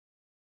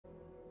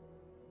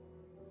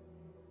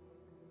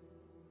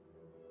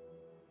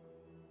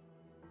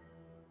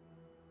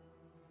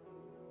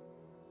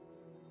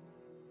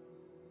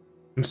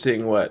I'm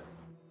seeing what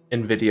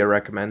NVIDIA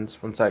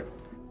recommends. One sec.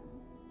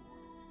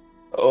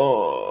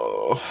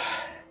 Oh,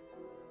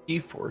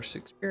 GeForce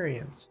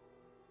Experience.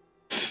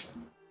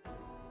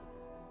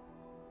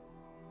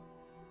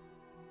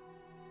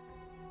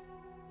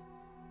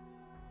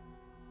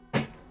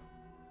 Of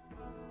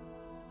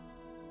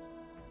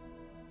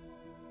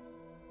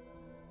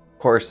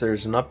course,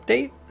 there's an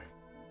update.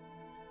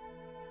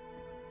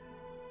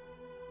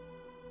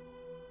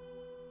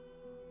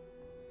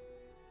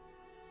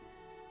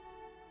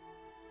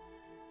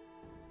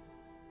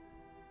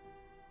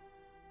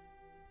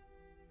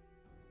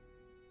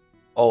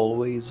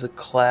 Always a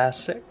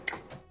classic.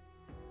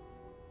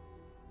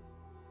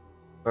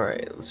 All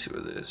right, let's see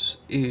what this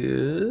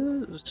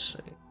is.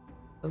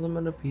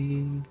 Element of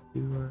P.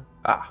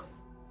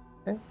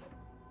 Okay.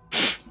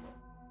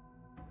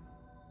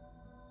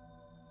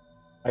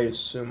 I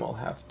assume I'll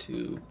have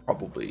to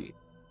probably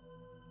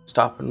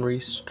stop and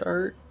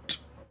restart.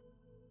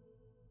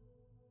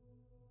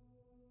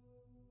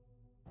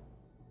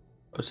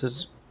 Oh, it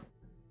says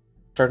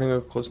starting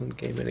or closing the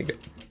game, and again,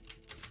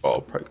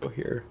 I'll probably go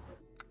here.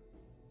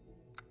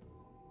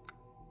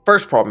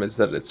 First problem is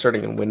that it's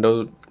starting in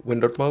windowed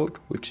mode,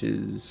 which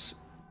is,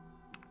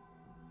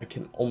 I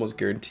can almost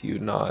guarantee you,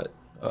 not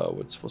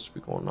what's supposed to be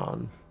going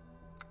on.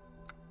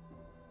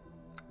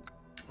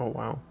 Oh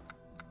wow.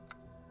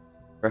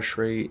 Refresh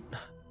rate,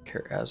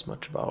 care as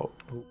much about.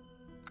 Ooh.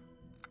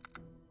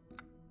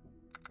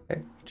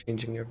 Okay,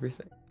 changing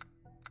everything.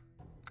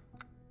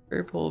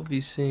 Variable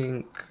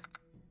vsync.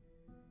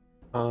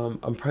 I'm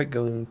probably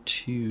going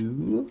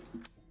to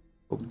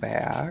go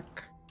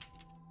back.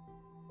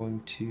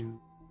 Going to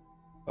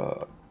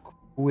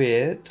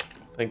quit.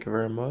 Thank you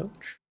very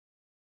much.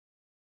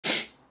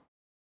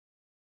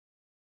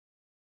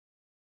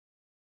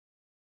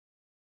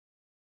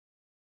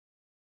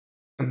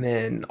 And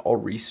then I'll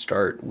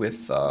restart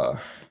with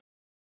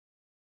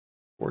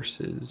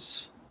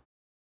forces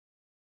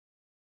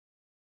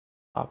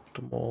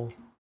optimal.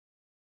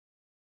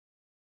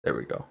 There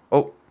we go.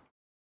 Oh, it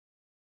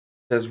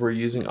says we're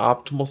using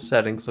optimal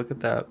settings. Look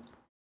at that.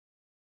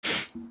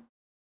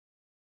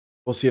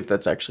 We'll see if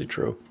that's actually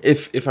true.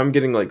 If I'm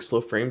getting like slow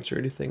frames or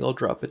anything, I'll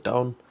drop it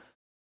down.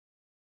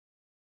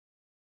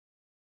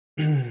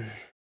 I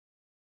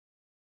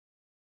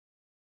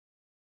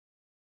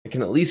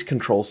can at least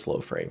control slow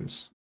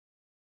frames.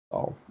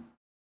 Oh.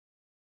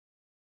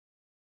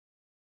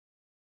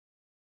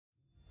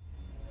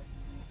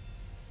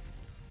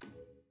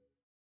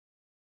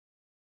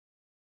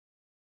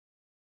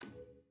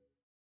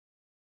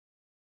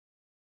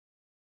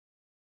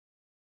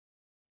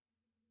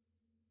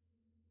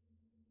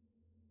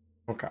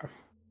 Okay.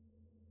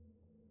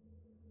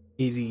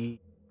 82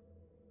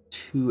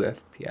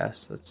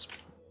 FPS, that's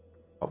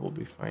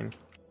probably fine.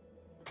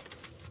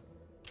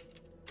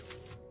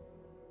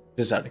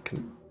 Just out of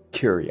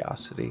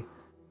curiosity.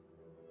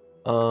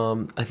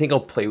 I think I'll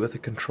play with a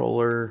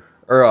controller,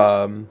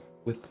 or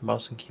with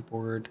mouse and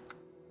keyboard.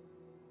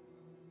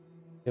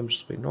 I'm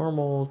just play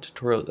normal,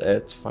 tutorial,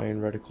 that's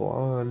fine, reticle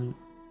on,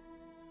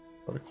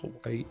 reticle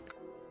white.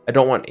 I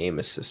don't want aim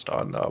assist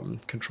on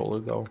controller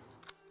though.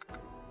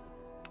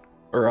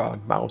 Or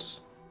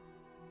mouse.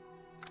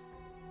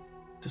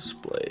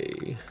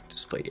 Display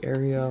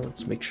area,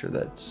 let's make sure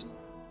that's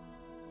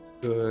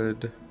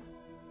good.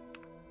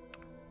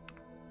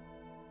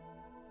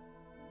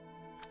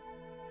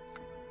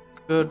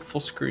 Good,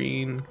 full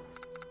screen.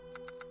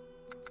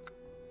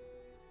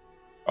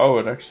 Oh,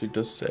 it actually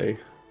does say.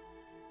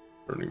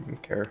 I don't even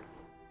care.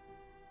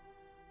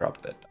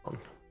 Drop that down.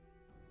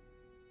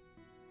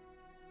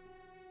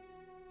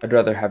 I'd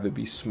rather have it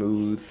be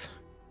smooth.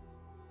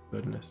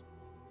 Goodness.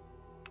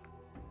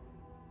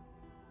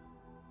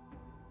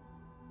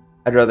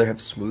 I'd rather have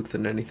smooth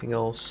than anything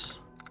else.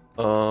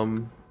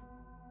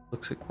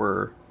 Looks like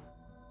we're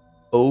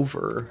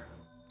over.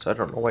 So I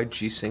don't know why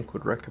G-Sync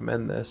would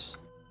recommend this.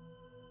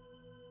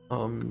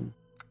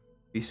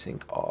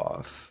 G-Sync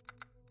off.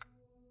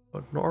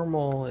 But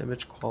normal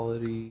image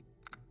quality.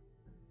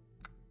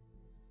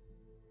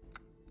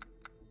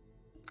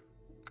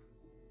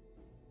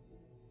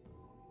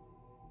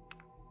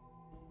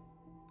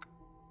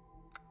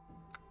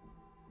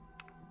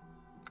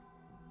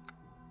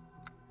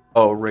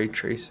 Oh, ray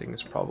tracing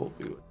is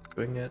probably what's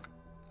doing it.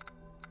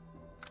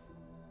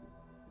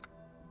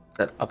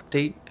 That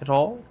update at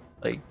all?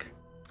 Like,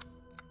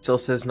 still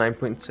says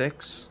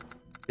 9.6.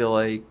 Feel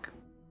like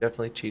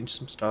definitely changed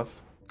some stuff.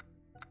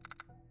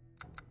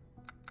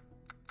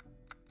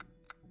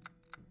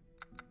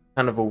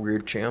 Kind of a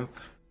weird champ.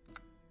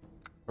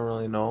 I don't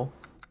really know.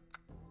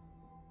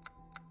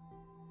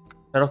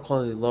 Shadow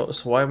quality low.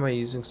 So why am I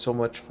using so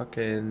much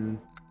fucking?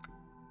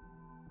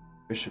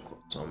 I should close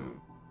some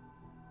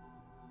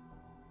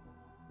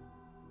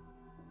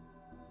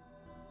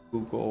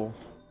Google.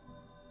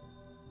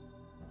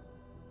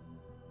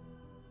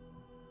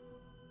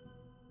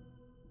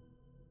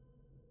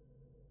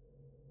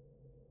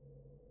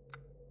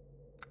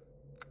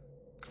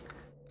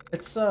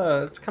 It's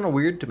kind of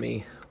weird to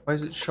me. Why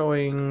is it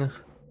showing?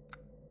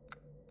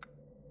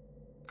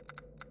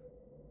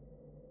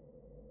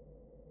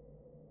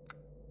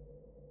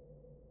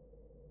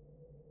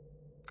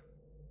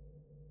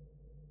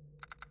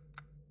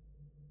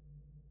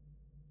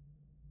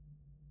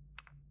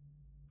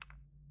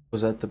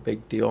 Was that the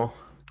big deal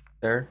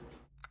there?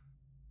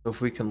 So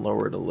if we can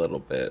lower it a little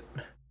bit.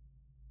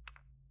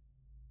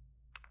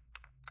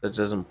 That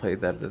doesn't play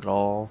that at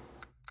all.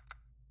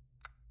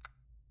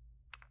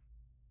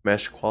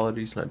 Mesh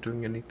quality's not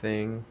doing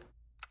anything.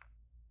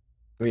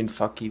 I mean,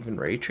 fuck, even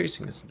ray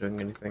tracing isn't doing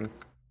anything.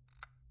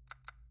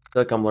 I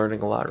feel like I'm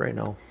learning a lot right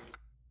now.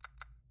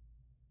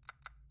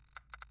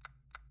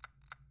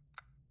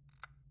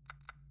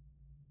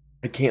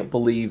 I can't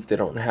believe they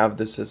don't have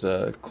this as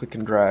a click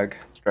and drag.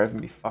 It's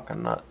driving me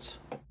fucking nuts.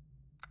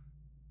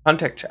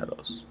 Contact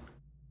shadows.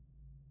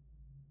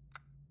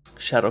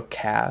 Shadow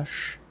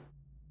cache.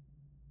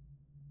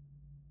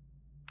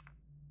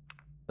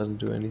 Doesn't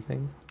do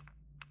anything.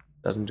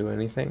 Doesn't do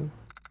anything.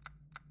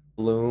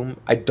 Bloom.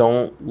 I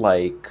don't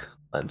like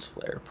lens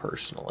flare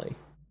personally.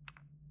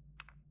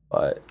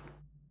 But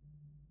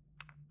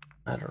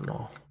I don't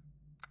know.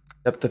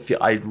 Depth of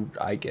field,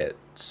 I get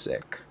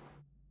sick.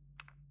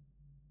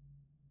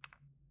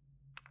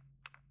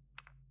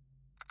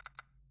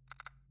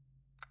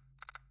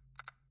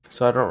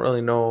 So I don't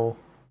really know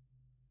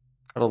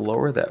how to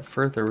lower that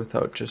further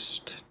without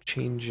just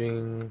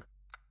changing.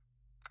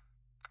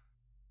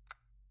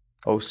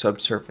 Oh,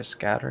 subsurface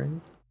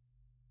scattering.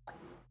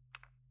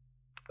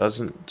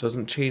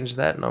 Doesn't change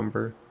that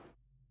number.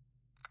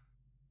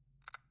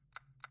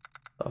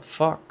 The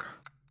fuck?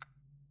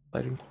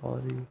 Lighting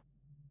quality.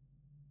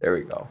 There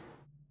we go.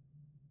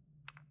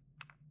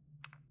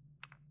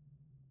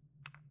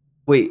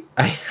 Wait,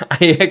 I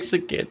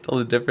actually can't tell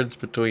the difference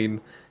between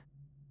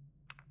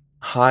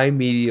high,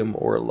 medium,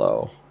 or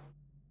low.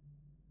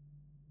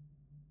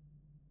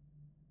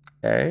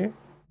 Okay.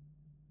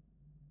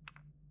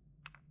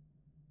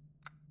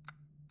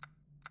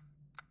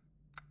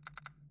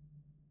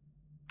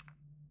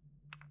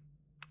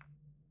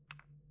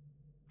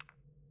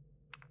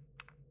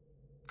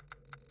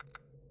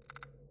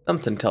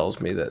 Something tells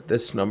me that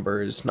this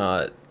number is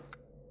not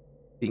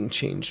being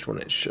changed when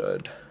it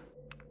should.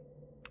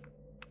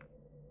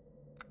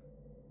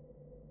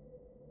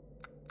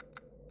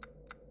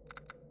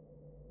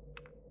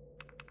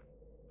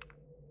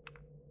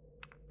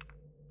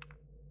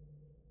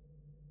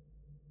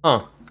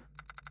 Huh.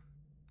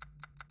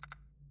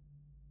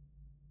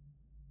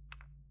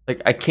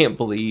 Like, I can't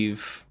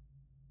believe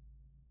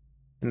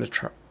in the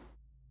truck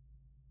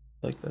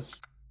like this.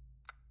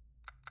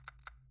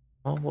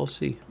 Oh, we'll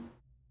see.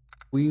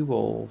 We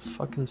will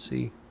fucking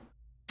see.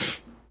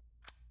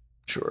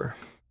 Sure.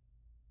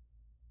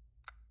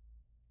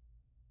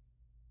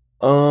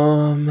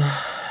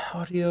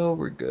 Audio,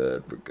 we're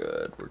good.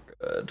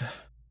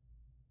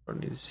 Don't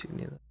need to see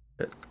any of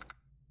that shit.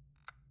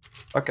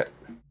 Okay.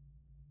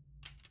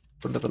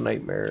 Go to the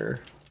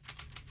nightmare.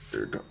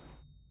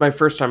 My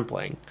first time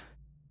playing.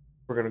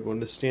 We're gonna go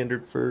into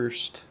standard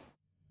first.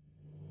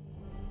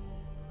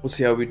 We'll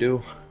see how we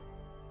do.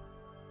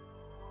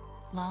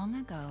 Long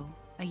ago,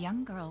 a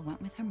young girl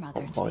went with her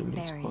mother to pick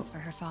berries for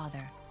her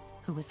father,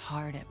 who was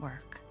hard at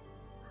work.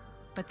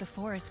 But the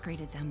forest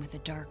greeted them with a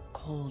dark,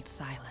 cold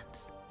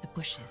silence, the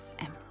bushes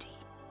empty.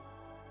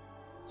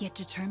 Yet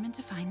determined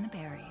to find the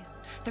berries,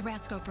 the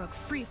rascal broke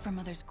free from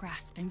Mother's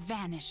grasp and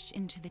vanished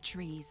into the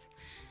trees.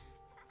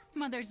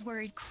 Mother's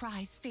worried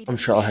cries faded. I'm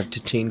sure I'll have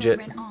to change it.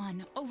 Ran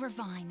on, over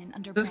vine and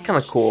under this is branch, kind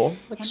of cool,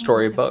 like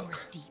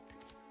storybook.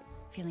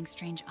 Feeling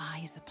strange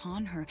eyes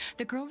upon her,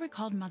 the girl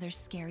recalled Mother's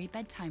scary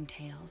bedtime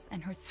tales,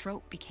 and her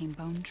throat became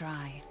bone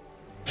dry.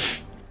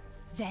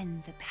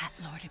 Then the Bat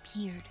Lord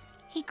appeared.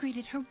 He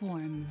greeted her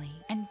warmly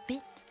and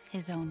bit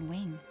his own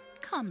wing.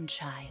 "Come,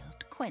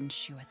 child,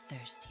 quench your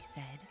thirst," he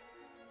said.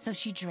 So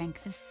she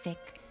drank the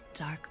thick,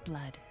 dark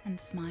blood and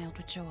smiled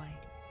with joy.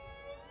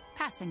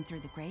 Passing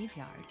through the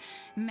graveyard,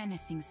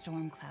 menacing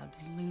storm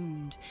clouds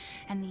loomed,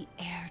 and the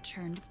air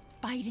turned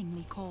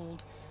bitingly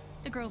cold.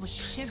 The girl was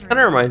shivering. Kind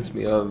of reminds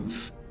me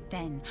of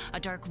then a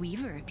dark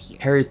weaver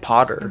appeared. Harry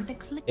Potter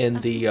in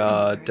the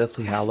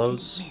Deathly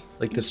Hallows,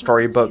 like the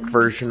storybook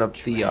version of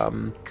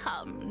the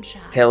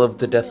Tale of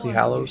the Deathly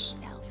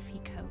Hallows. Yourself, he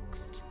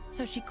coaxed.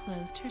 So she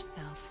clothed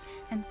herself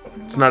and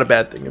smiled. It's not a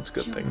bad thing, it's a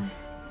good thing.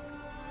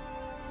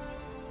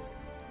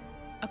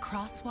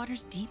 Across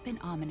waters deep and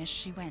ominous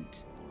she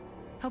went,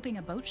 hoping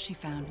a boat she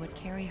found would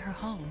carry her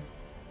home.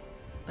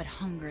 But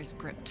hunger's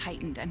grip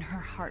tightened and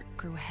her heart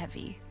grew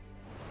heavy.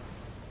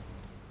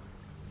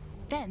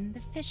 Then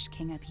the Fish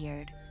King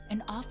appeared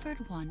and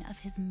offered one of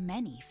his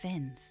many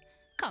fins.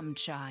 "Come,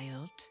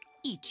 child,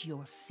 eat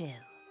your fill."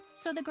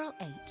 So the girl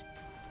ate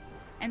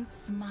and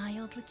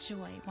smiled with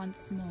joy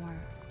once more.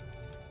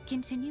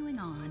 Continuing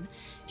on,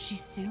 she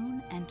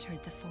soon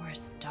entered the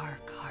forest's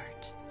dark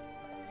heart.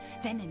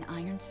 Then an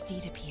iron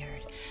steed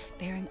appeared,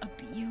 bearing a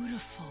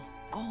beautiful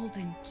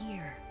golden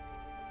gear.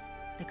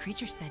 The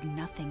creature said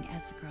nothing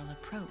as the girl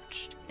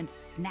approached and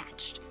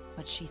snatched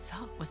what she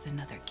thought was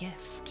another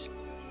gift.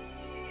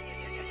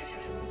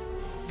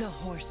 The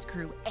horse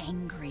grew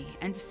angry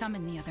and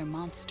summoned the other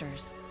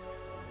monsters.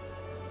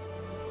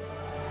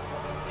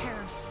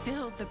 Terror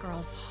filled the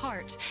girl's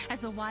heart as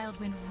the wild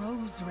wind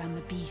rose around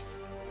the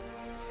beasts.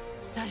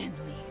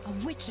 Suddenly, a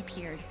witch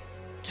appeared,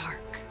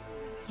 dark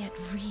yet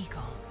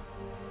regal.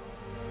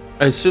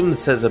 I assume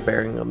this has a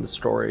bearing on the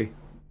story.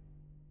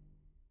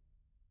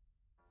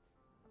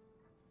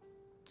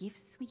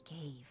 Gifts we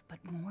gave, but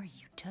more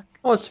you took.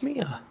 Oh, it's she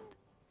Mia. smiled.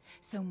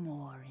 So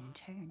more in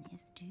turn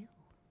is due.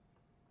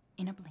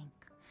 In a blink,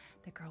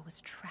 the girl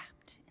was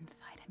trapped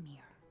inside a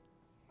mirror.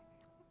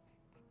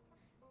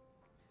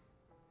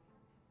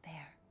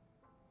 There.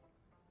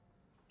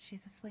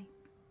 She's asleep.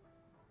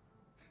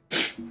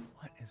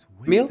 What is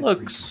with Mia the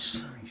looks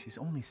story? She's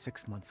only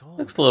 6 months old.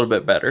 looks a little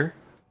bit better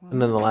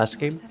than in the last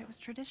Someone game. said it was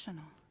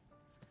traditional.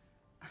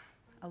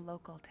 A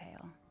local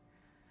tale.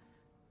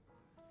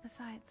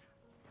 Besides,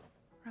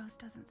 Rose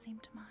doesn't seem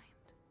to mind.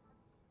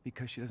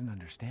 Because she doesn't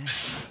understand.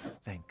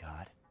 Thank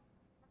God.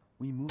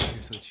 We moved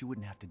here so that she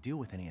wouldn't have to deal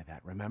with any of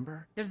that,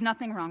 remember? There's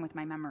nothing wrong with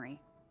my memory.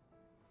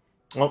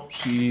 Oh,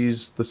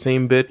 she's the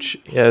same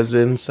bitch as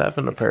in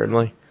 7,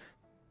 apparently.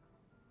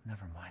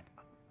 Never mind.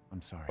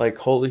 I'm sorry. Like,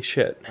 holy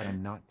shit. But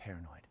I'm not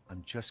paranoid.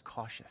 I'm just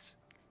cautious.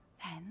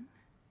 Then,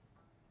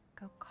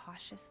 go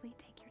cautiously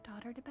take your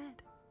daughter to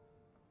bed.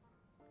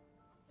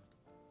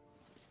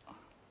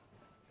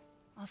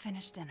 I'll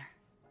finish dinner.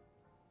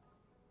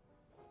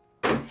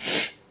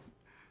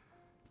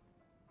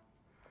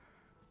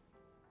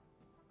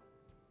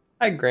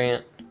 Hi,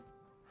 Grant.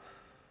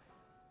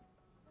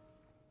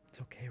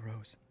 It's okay,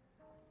 Rose.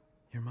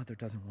 Your mother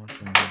doesn't want to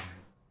remember.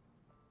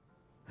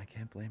 I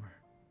can't blame her.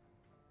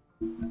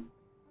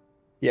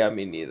 Yeah,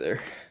 me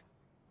neither.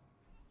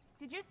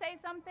 Did you say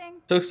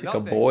something? Looks like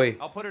Nothing. a boy.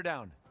 I'll put her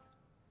down.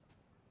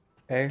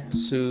 Okay,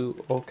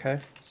 Sue, okay.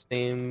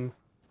 Same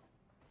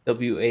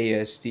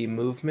WASD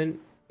movement.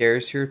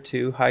 Garrett's here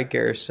too. Hi,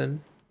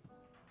 Garrison.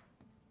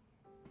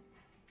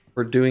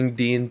 We're doing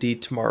D&D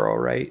tomorrow,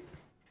 right?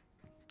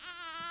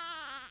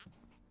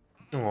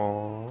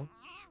 Aww.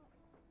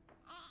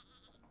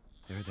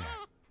 There.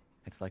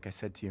 It's like I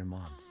said to your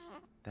mom.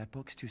 That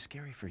book's too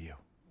scary for you.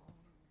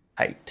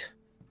 Height.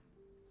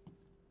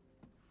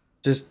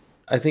 Just,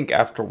 I think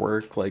after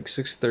work, like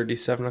 6:30,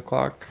 7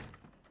 o'clock.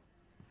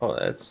 Oh,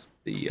 that's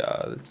the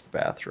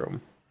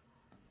bathroom.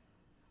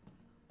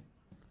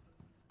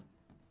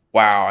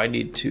 Wow, I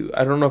need to.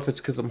 I don't know if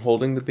it's because I'm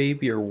holding the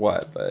baby or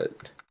what,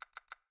 but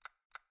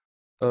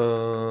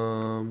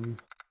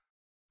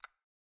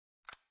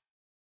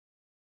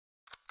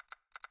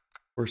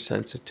or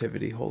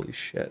sensitivity. Holy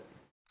shit.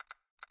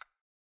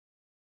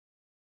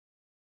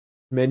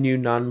 Menu,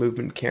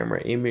 non-movement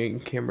camera, aiming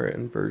camera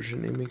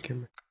inversion,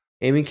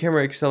 aiming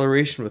camera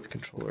acceleration with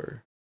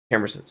controller,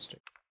 camera sensitive.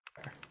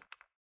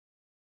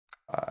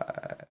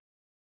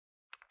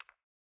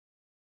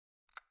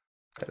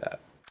 That.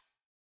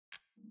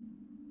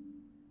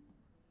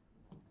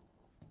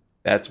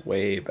 That's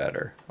way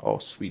better. Oh,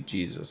 sweet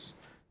Jesus.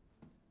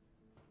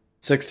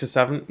 6 to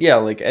 7? Yeah,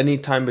 like any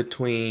time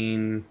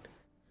between,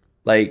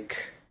 like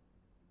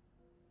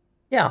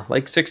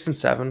 6 and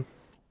 7.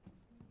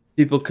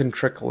 People can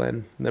trickle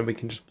in, and then we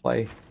can just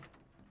play.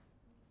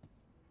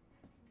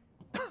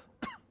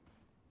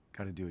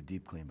 Gotta do a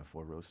deep clean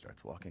before Rose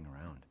starts walking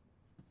around.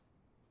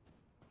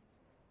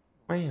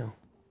 Wow.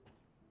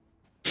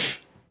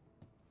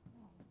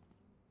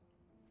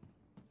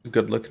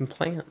 Good looking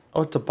plant.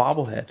 Oh, it's a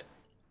bobblehead.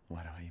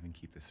 Why do I even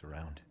keep this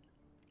around?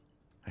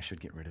 I should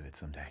get rid of it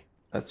someday.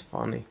 That's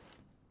funny.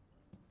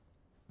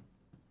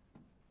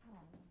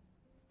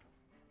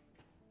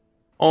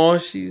 Oh,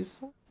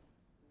 she's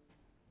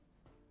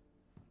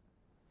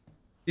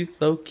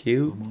so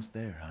cute. Almost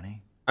there,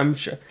 honey. I'm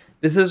sure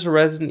this is a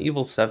Resident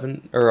Evil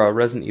 7 or a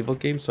Resident Evil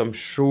game, so I'm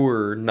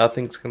sure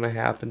nothing's gonna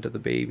happen to the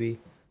baby.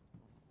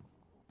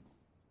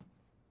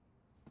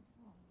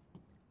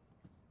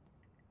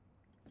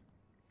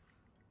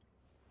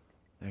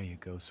 There you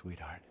go,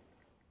 sweetheart.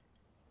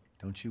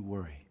 Don't you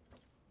worry.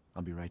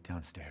 I'll be right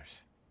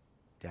downstairs.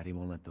 Daddy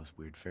won't let those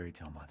weird fairy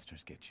tale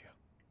monsters get you.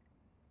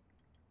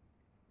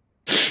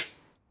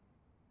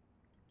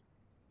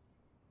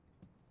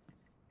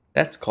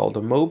 That's called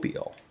a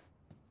mobile.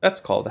 That's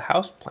called a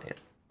houseplant.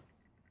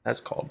 That's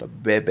called a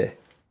baby.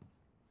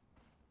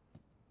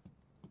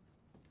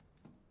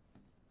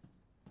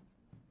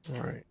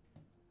 All right.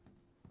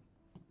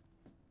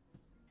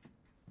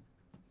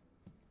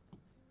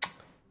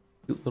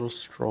 Cute little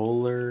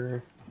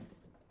stroller.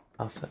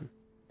 Nothing.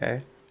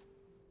 Okay.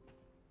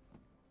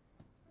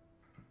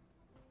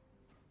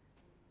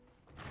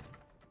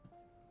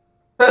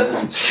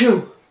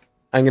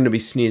 I'm going to be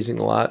sneezing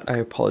a lot. I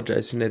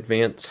apologize in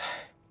advance.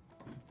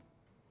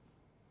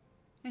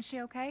 Is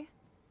she okay?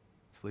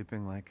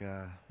 Sleeping like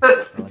a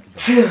dog.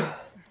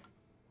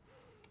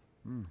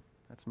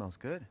 That smells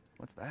good.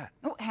 What's that?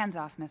 Oh, hands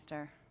off,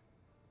 mister.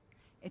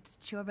 It's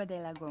churba de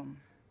legume.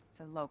 It's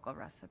a local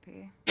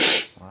recipe.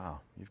 Wow,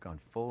 you've gone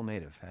full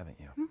native, haven't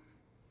you?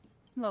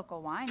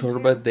 Local wine.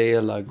 Turba de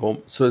la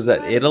Gom. So is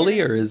that But Italy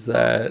you're or is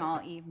sulking that?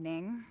 all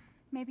evening?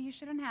 Maybe you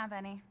shouldn't have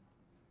any.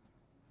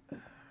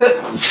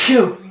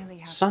 Really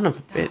have Son to of a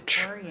stop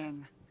bitch.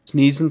 worrying.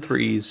 Sneeze in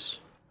threes.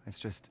 It's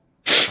just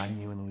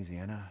finding you in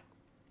Louisiana,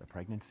 the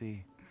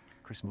pregnancy,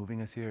 Chris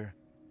moving us here,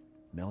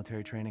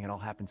 military training, it all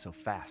happened so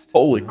fast.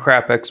 Holy you know?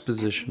 crap, At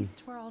exposition.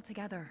 least we're all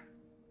together.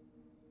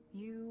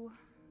 You,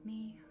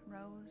 me,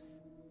 Rose.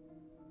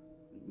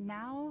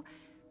 Now,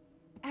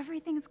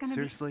 everything's gonna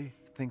Seriously?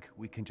 Think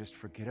we can just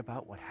forget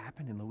about what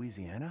happened in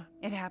Louisiana?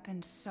 It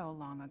happened so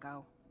long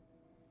ago.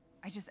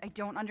 I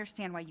don't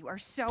understand why you are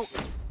so...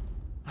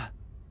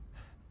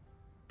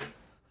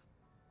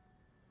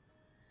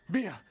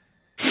 Mia!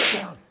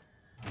 Get down!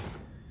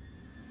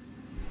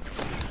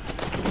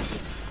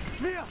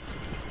 Mia!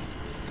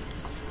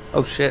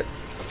 Oh shit.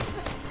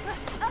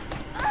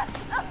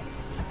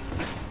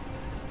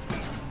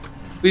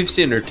 We've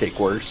seen her take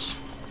worse.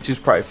 She's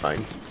probably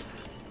fine.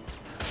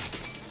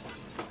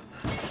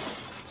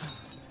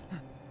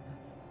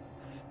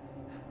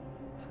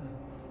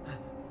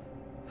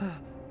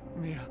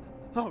 Mia.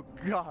 Oh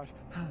God.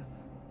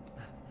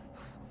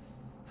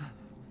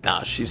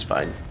 Nah, she's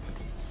fine.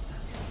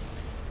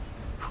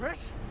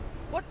 Chris?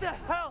 What the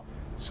hell?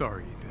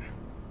 Sorry, Ethan.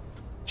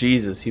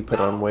 Jesus, he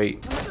put on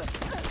weight.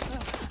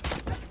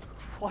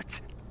 What?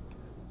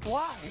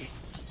 Why?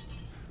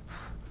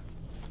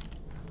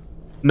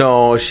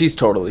 No, she's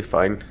totally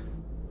fine.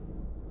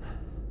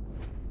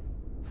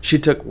 She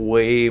took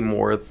way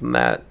more than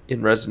that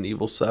in Resident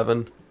Evil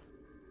 7.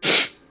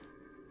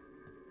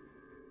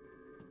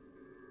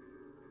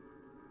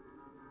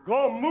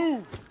 Go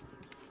move!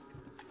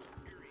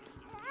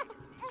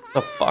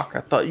 The fuck?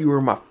 I thought you were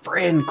my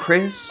friend,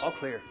 Chris. All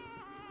clear.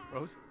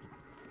 Rose?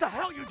 What the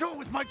hell you doing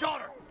with my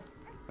daughter?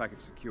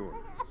 Package secure,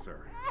 sir.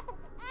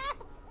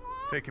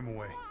 Take him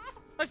away.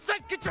 I said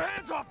get your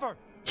hands off her!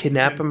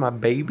 Kidnapping my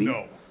baby?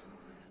 No.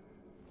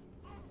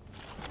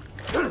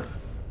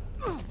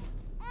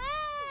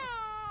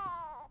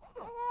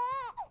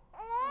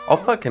 I'll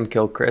fucking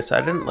kill Chris.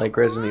 I didn't like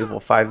Resident Evil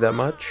 5 that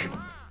much.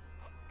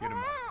 Get him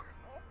out.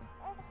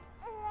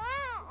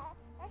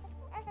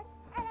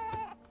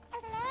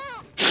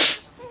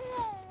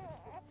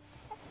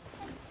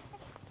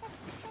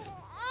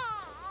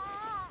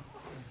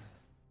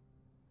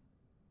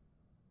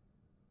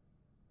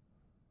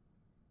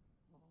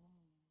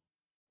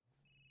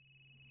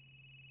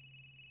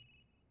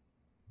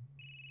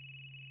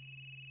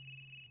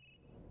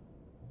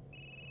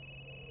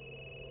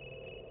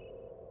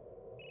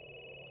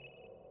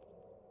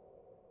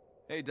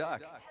 Hey,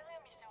 Doc. Hello,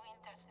 Mr.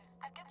 Winters.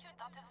 I've got your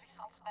daughter's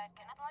results back,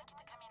 and I'd like you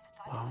to come in to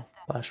talk Wow,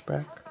 about them.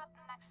 flashback. How about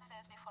next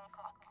Thursday, 4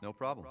 o'clock? No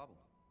problem.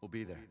 We'll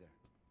be there.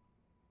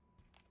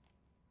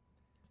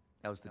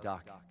 That was the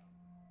doc.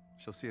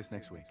 She'll see us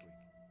next week.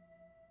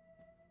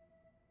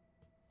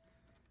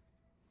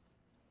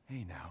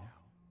 Hey, now.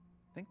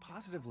 Think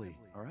positively,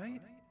 all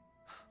right?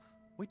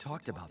 We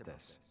talked about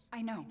this.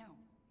 I know.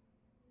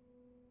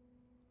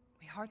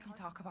 We hardly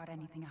talk about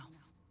anything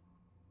else.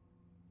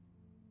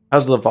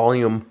 How's the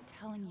volume? I'm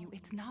telling you,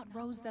 it's not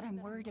Rose that I'm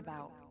worried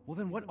about. Well,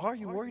 then what are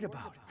you worried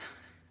about?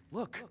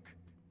 Look,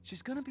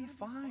 she's gonna be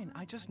fine.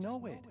 I just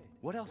know it.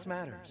 What else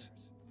matters?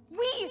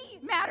 We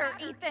matter,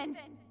 Ethan!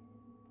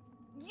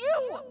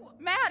 You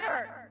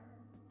matter!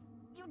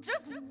 You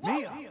just won't.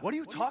 Mia, what are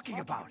you talking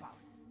about?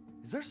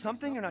 Is there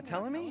something you're not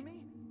telling me?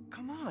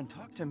 Come on,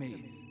 talk to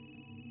me.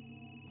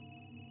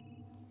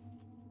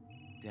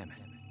 Damn it.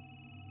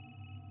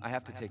 I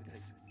have to take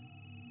this.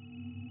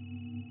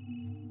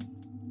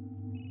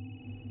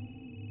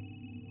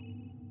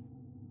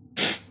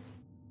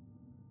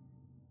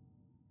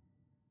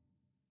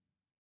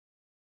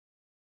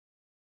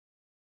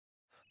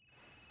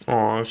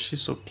 Aw,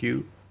 she's so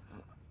cute.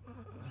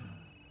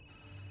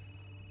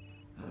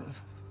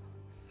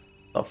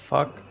 The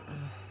fuck?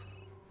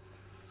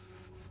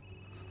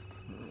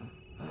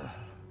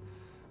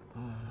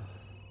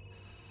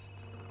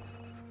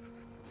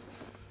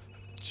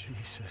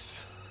 Jesus.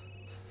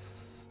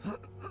 About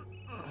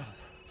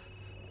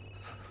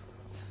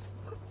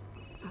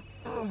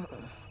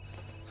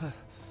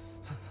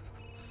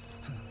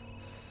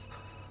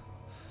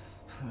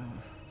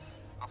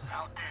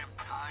damn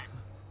time.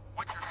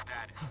 What's your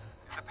status? Is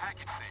the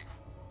package safe?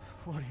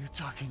 What are you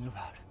talking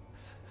about?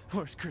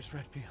 Where's Chris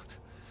Redfield?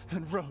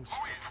 And Rose? Who is this?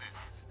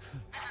 This is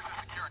a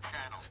secure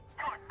channel.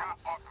 You are not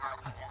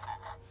authorized.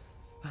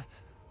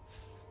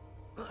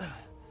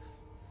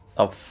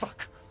 The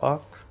fuck?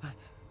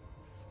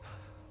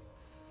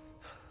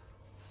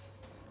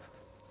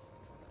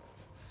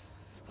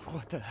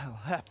 What the hell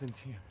happened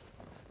here?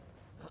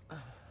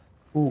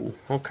 Ooh,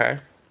 okay.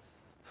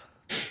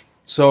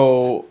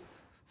 So,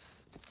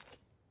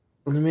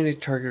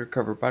 eliminate target,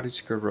 recover bodies,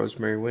 secure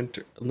Rosemary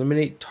Winter.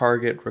 Eliminate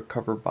target,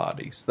 recover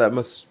bodies. That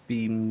must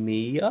be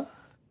Mia.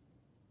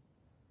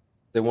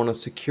 They want to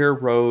secure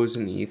Rose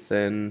and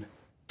Ethan.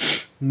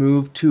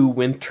 Move to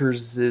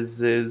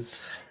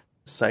Winters'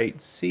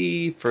 Site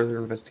C. Further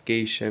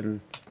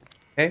investigation.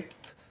 Okay.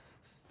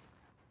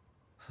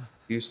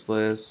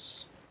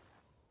 Useless.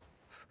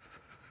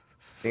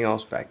 Anything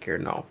else back here?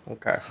 No.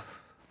 Okay.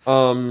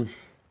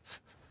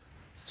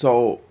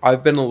 So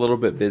I've been a little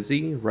bit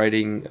busy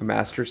writing a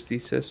master's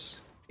thesis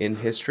in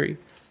history.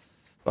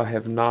 I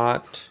have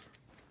not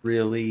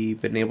really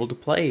been able to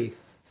play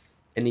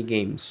any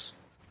games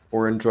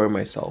or enjoy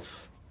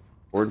myself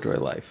or enjoy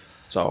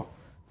life. So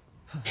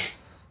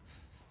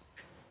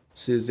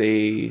this is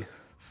a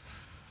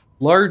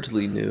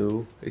largely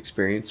new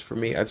experience for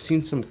me. I've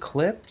seen some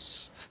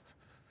clips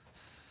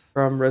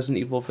from Resident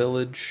Evil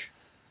Village.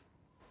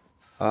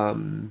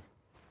 So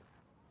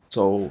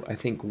I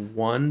think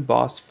one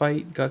boss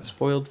fight got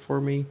spoiled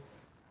for me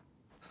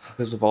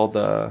because of all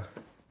the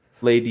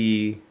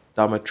Lady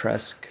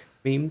Dimitrescu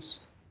memes.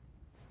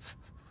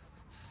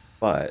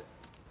 But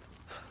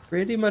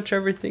pretty much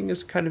everything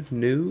is kind of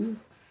new,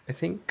 I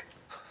think.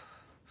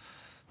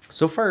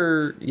 So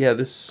far, yeah,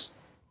 this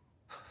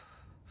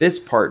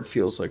part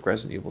feels like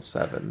Resident Evil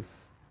 7.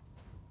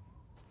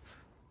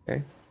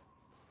 Okay.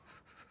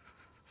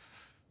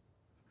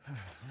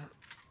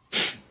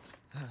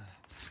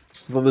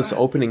 Well, this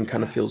opening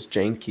kind of feels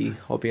janky,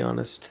 I'll be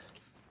honest.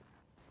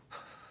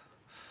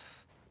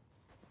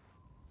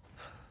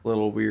 A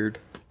little weird.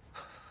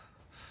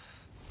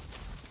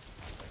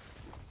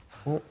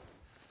 Oh.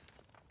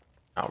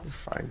 Oh, we're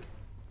fine.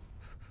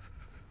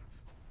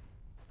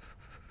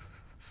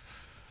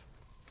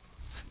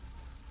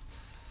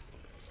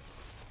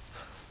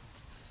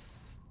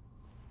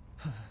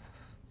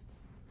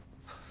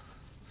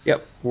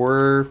 Yep,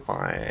 we're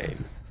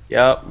fine.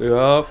 Yep.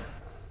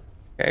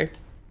 Okay.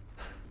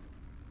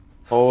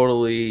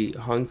 Totally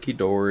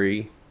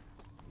hunky-dory.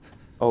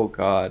 Oh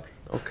god.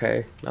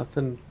 Okay.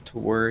 Nothing to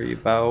worry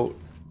about.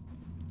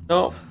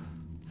 No.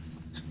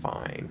 It's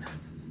fine.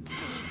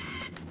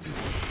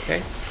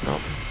 Okay. No.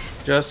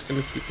 Just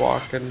gonna keep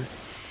walking.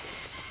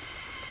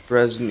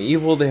 Resident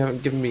Evil, they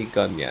haven't given me a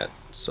gun yet,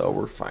 so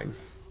we're fine.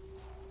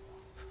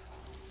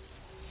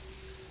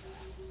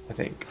 I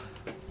think.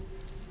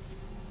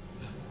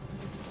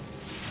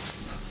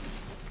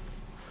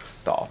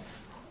 The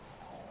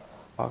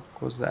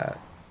fuck was that?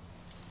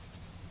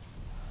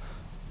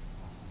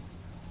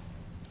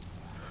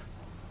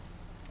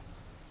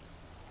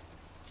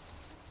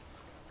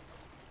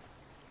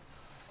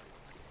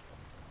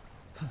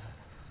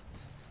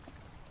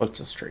 Oh, it's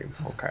a stream.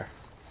 Okay. I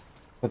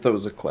thought that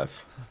was a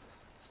cliff.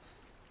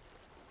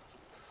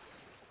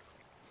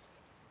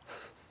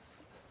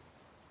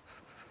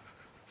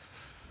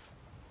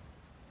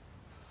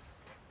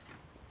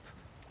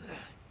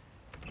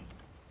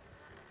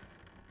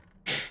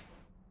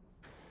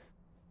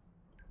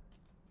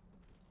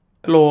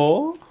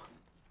 Hello?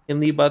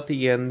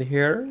 Anybody in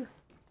here?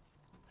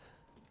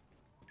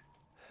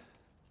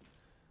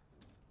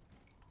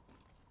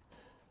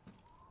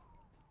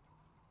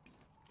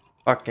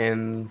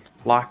 Fucking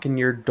locking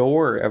your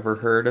door, ever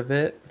heard of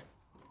it?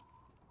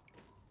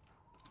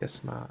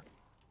 Guess not.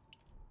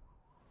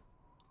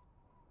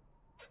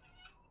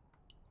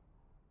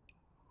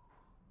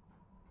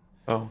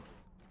 Oh,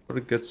 what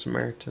a good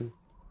Samaritan.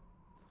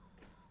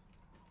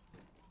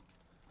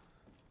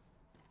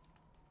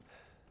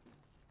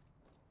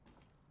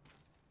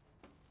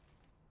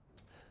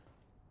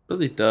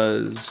 Really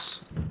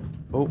does.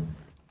 Oh,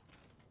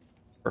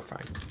 we're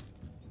fine.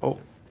 Oh.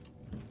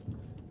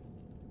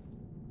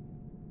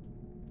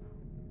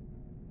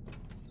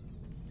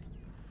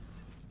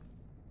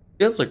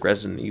 Feels like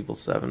Resident Evil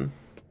 7.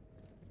 I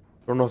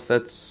don't know if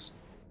that's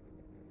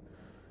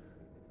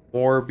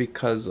more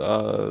because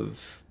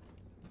of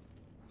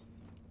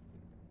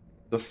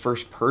the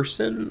first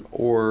person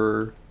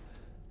or...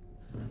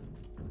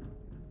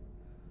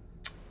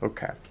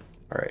 Okay,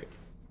 alright.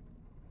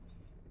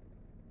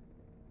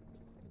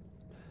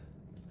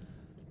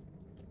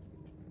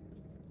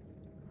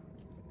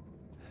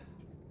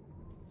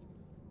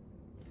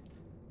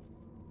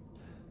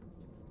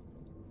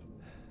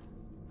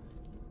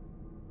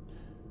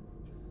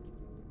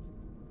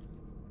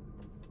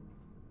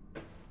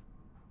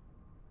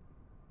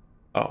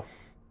 Oh,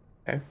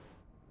 okay.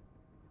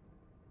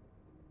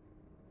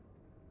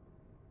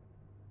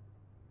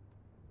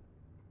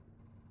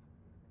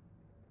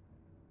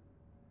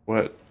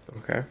 What?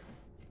 Okay.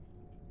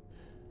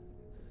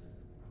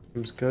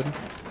 Seems good.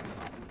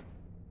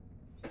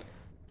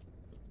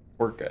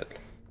 We're good.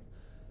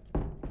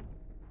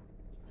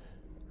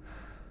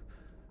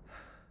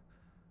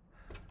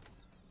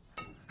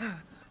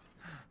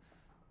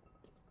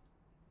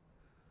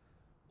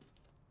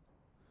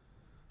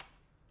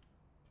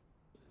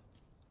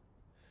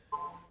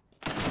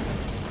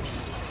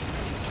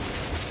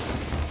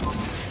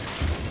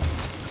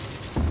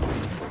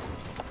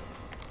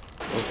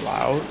 That was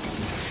loud.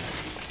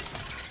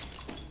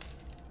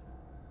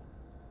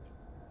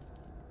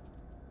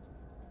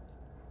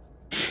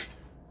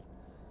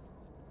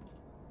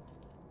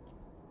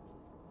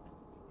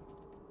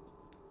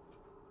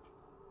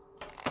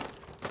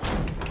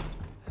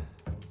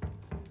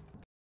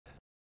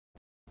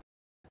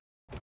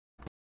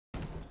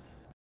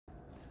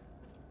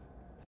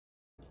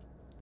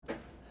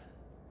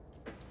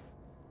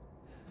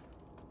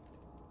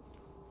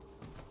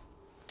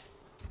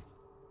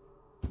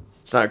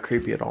 It's not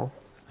creepy at all.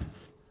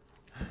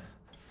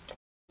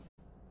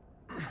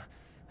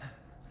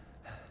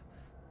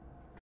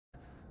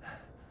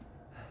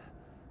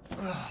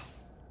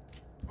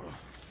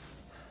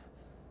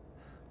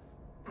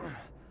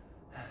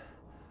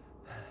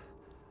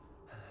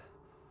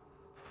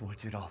 What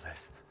did all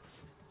this?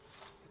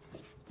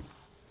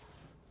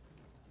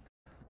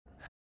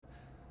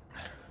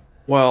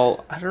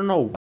 Well, I don't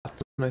know,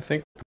 Watson. I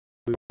think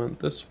we went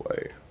this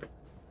way.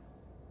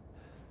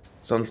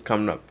 Sun's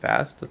coming up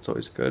fast. That's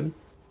always good.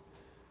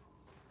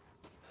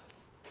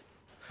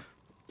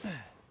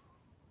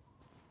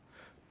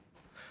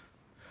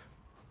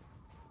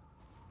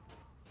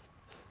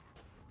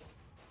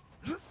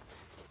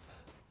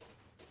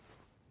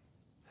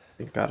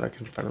 Thank God I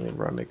can finally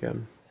run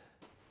again.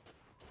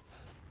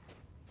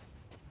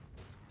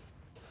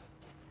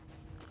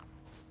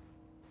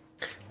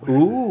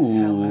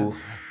 Ooh.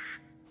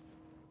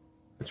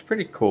 It's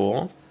pretty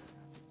cool.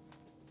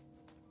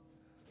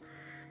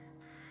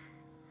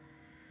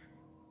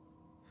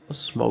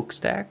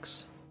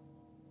 Smokestacks.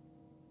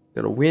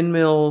 Got a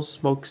windmill,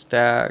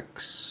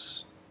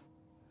 smokestacks,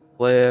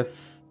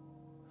 cliff.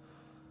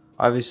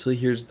 Obviously,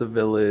 here's the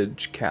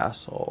village,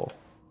 castle.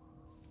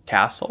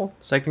 Castle?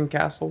 Second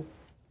castle?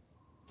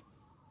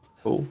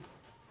 Cool.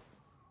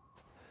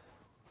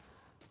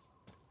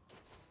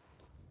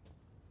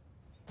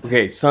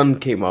 Okay, sun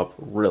came up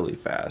really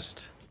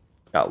fast.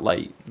 Got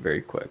light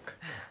very quick.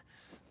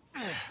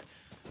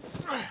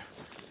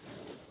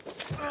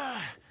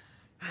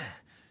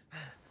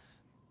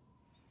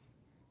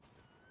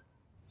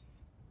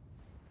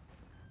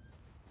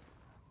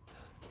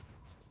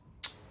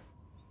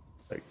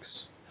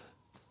 Thanks.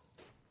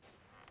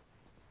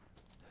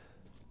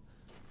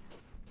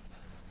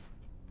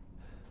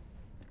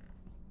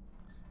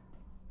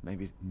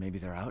 Maybe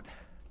they're out.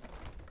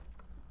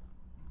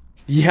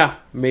 Yeah,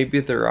 maybe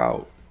they're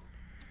out.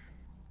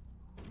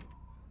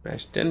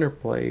 Smashed dinner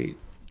plate.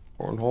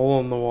 Torn hole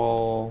in the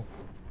wall.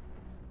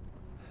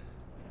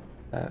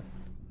 That.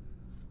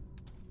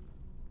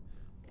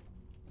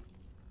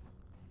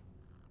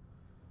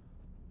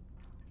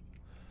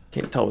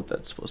 Can't tell what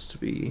that's supposed to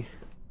be.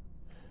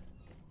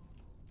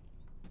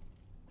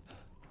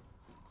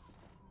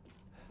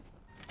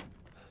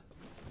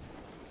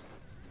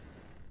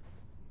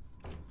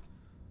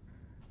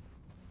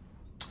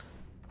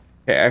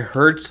 Okay, I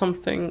heard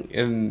something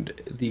and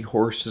the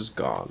horse is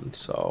gone,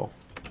 so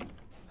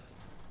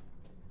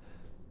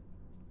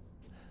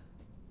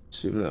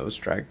assume that was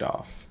dragged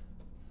off.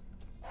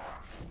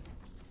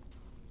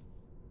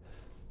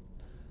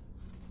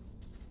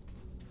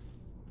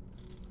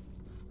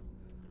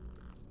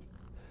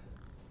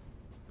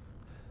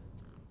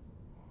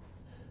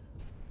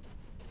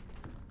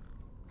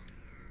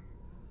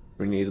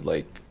 We need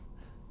like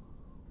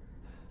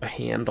a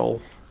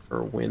handle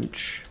or a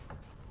winch.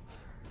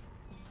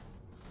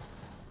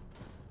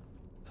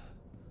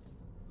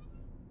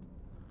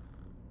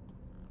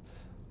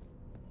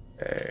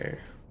 Okay.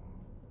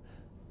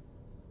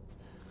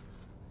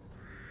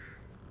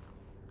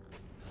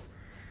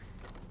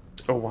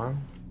 Oh wow.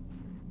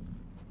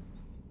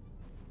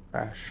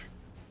 Crash.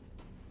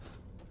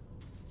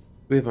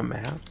 We have a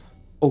map?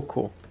 Oh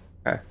cool.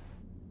 Okay.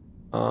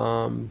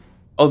 Oh,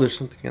 there's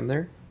something in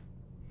there.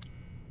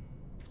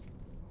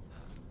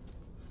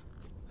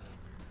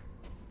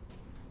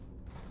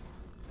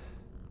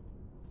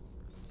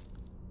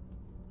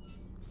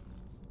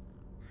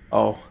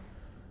 Oh.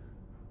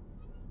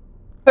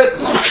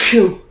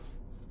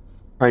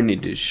 I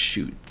need to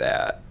shoot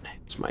that.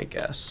 It's my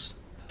guess.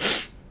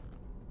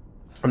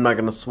 I'm not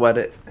gonna sweat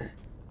it.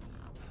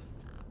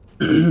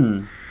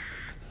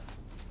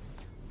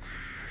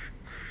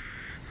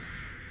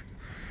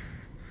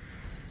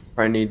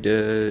 I need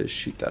to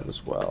shoot that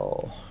as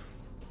well.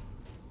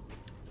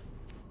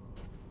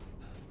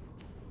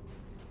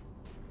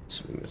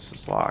 Assuming this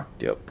is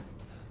locked. Yep.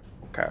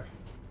 Okay.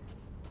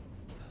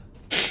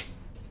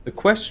 The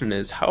question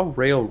is, how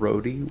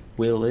railroady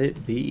will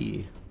it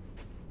be?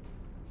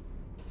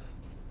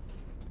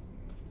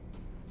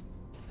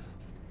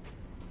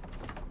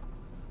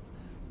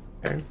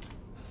 Okay.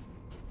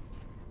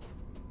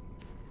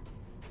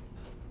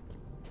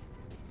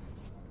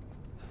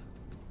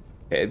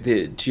 Okay,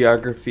 the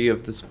geography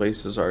of this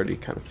place has already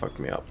kind of fucked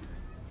me up.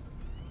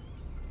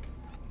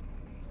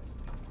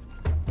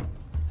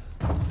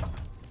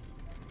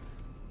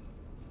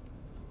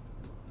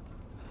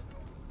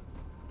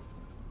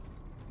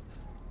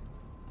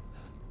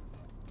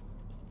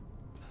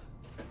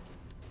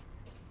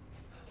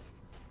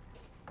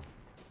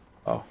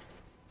 Oh.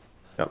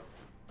 Yep.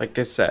 Like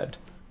I said.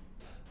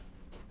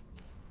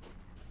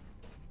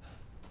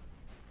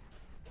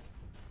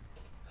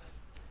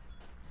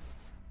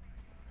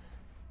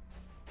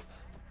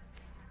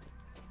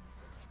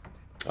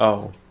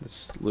 Oh,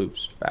 this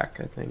loops back,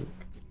 I think.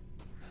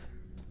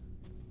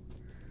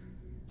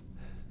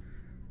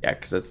 Yeah,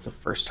 because that's the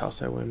first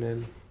house I went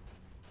in.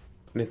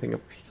 Anything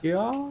up here?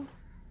 No.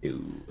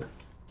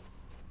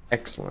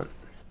 Excellent.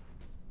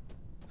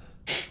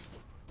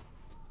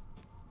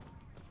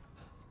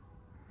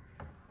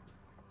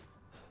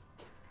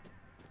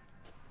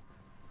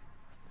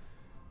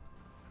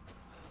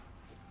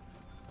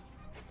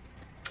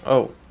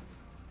 Oh.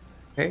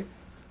 Okay.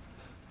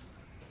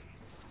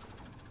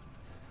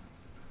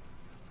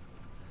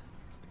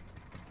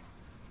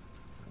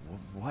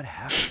 What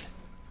happened?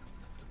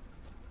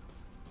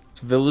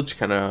 This village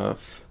kind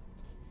of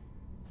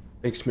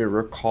makes me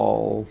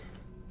recall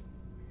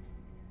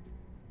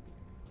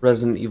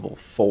Resident Evil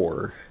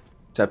 4,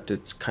 except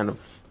it's kind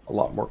of a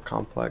lot more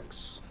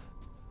complex.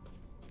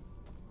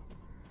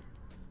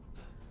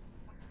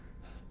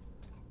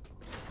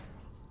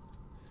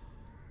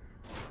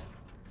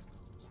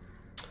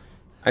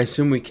 I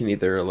assume we can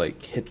either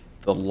like hit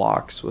the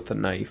locks with a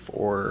knife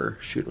or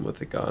shoot them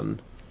with a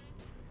gun.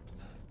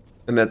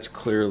 And that's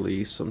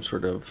clearly some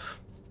sort of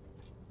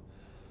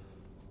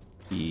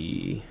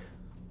the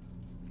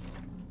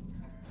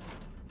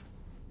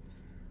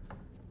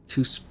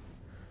two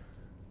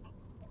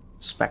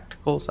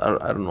spectacles. I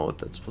don't know what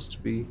that's supposed to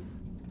be.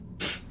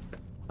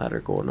 Ladder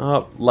going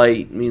up.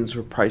 Light means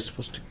we're probably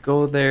supposed to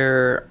go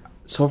there.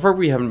 So far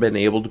we haven't been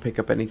able to pick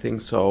up anything,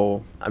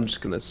 so I'm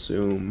just gonna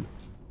assume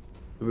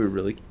that we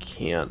really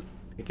can't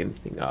pick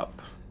anything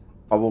up.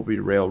 Probably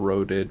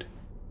railroaded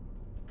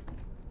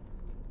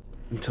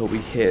until we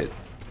hit.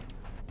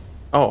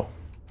 Oh,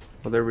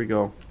 well, there we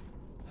go.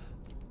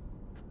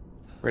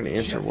 We're gonna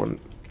answer one.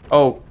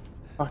 Oh,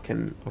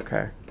 fucking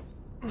okay.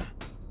 Okay.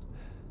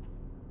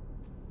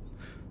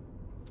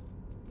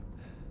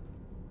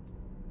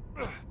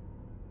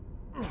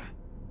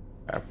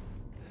 I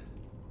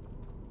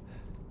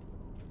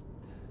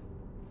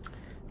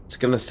was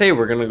gonna say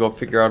we're gonna go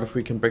figure out if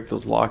we can break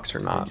those locks or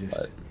not,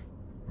 but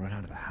run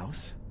out of the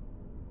house.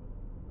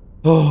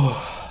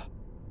 oh,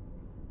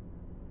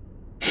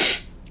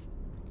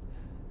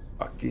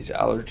 fuck! These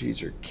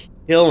allergies are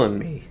killing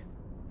me.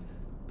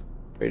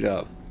 Straight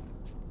up.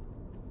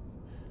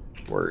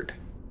 Word.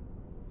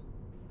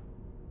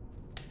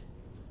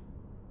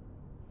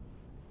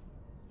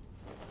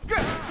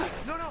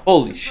 No,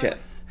 Holy shit.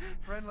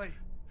 friendly.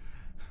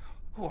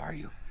 Who are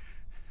you?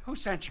 Who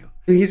sent you?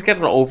 Dude, he's got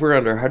an over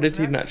under. How did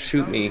he not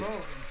shoot me?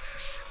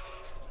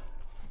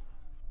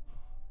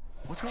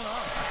 What's going on?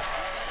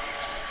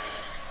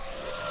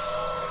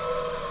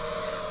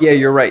 Yeah,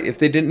 you're right. If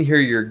they didn't hear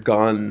your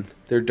gun,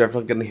 they're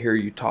definitely gonna hear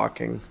you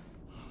talking.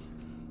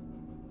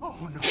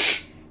 Oh no.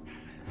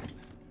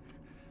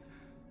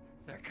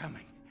 They're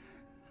coming.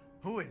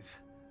 Who is?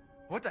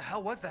 What the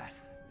hell was that?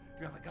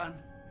 You have a gun?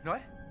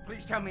 What?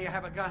 Please tell me you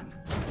have a gun.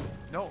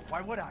 No,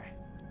 why would I?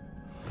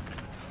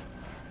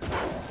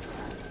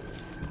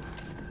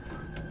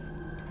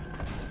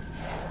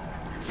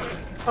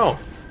 Oh.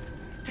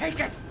 Take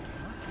it!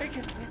 Take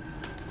it!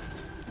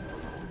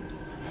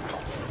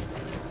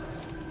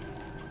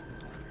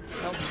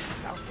 Help me,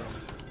 it's out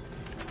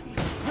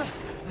there.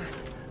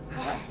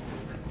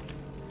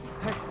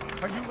 Hey,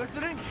 are you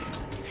listening?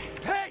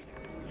 Hey!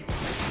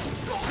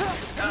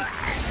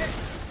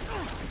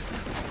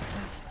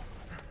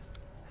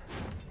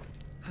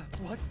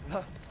 What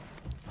the?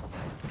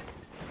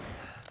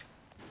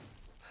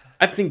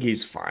 I think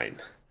he's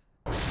fine.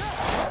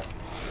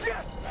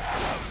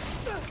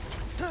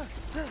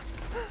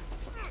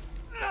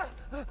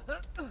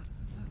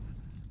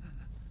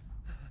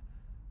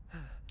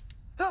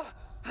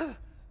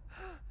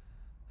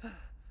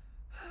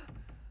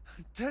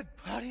 Dead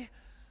body?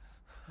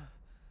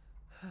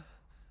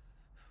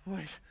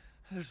 Wait,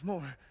 there's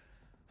more.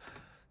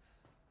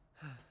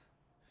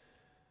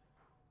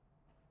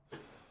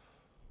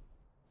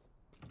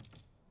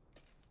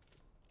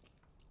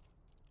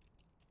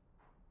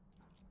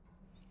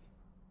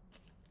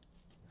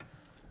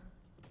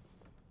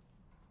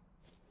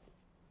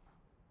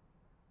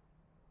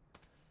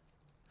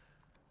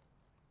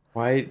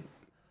 Why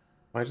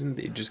didn't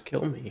they just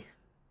kill me?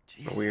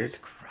 Jesus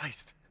Weird.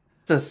 Christ.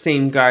 It's the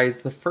same guy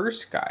as the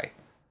first guy.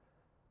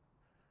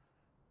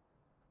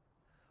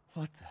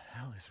 What the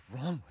hell is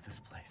wrong with this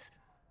place?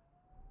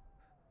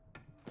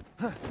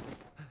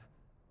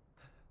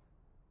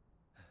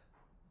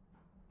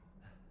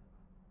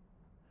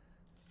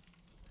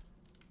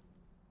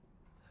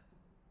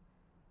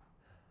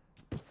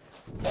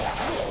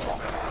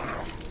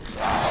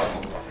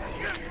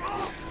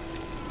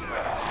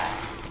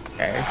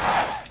 Okay.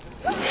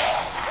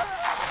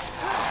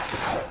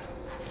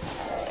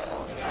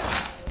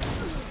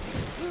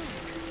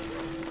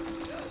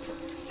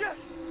 Shit!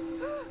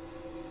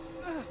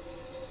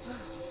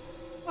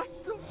 What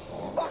the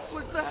fuck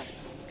was that?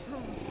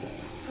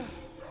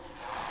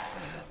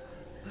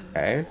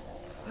 Okay.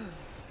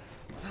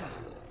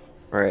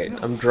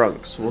 Alright, I'm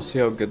drunk, so we'll see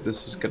how good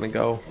this is gonna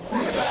go.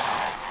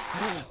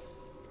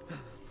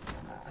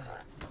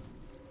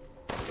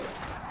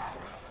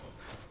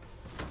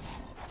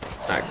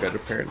 Not good,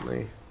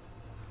 apparently.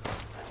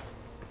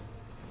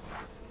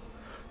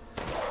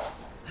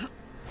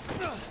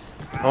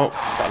 Oh,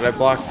 thought I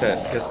blocked it.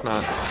 Guess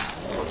not.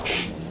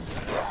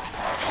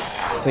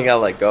 I think I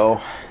let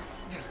go.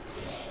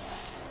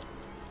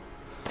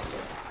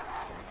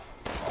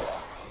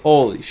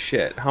 Holy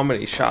shit, how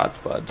many shots,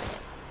 bud?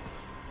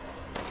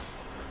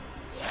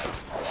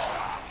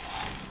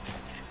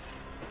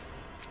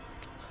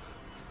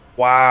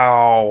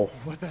 Wow.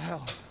 What the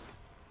hell?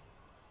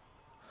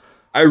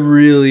 I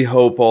really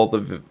hope all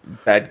the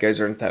bad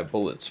guys aren't that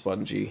bullet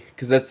spongy,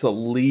 because that's the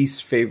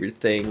least favorite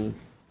thing.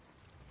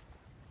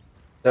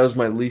 That was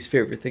my least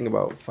favorite thing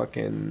about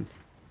fucking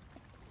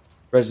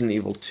Resident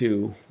Evil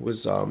 2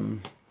 was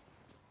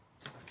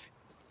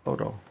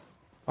photo.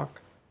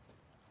 Fuck.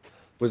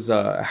 was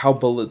how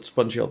bullet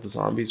spongy all the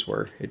zombies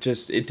were. It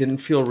didn't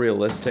feel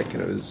realistic,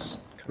 and it was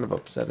kind of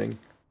upsetting.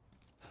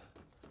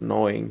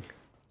 Annoying.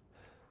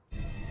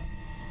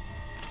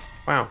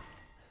 Wow.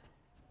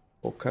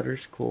 Bolt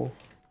cutters, cool.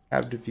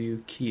 Tab to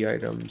view key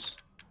items.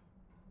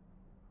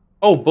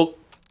 Oh, book.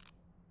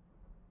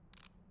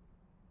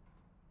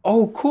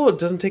 Oh, cool. It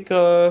doesn't take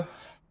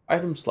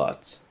item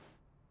slots.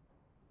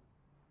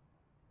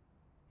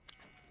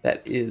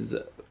 That is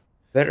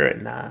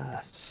very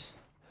nice.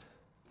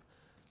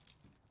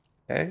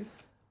 Okay.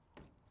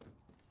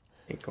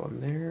 Can't go in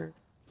there.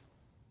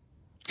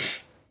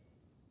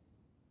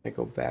 Can I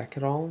go back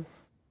at all?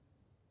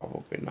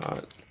 Probably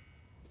not.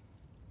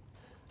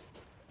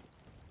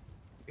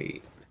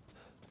 Wait.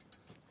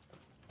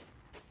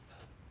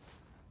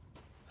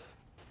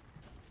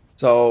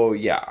 So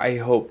yeah, I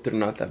hope they're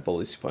not that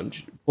bullet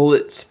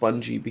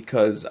spongy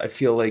because I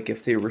feel like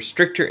if they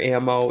restrict your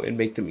ammo and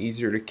make them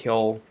easier to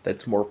kill,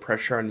 that's more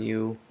pressure on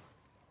you.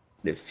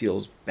 And it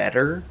feels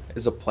better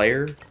as a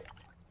player.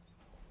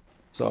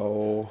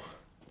 So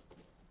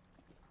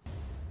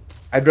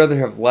I'd rather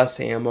have less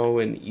ammo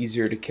and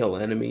easier to kill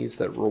enemies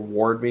that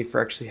reward me for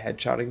actually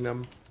headshotting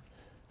them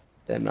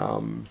than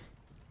oh,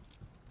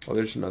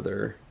 there's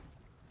another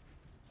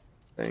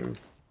thing.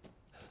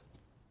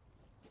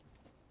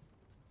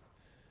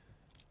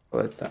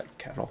 Oh, that's that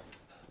kettle.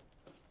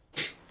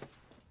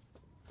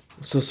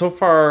 So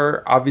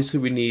far, obviously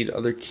we need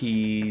other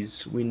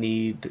keys. We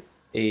need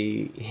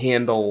a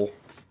handle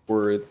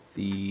for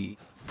the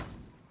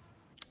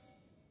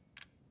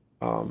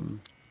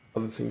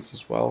other things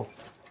as well.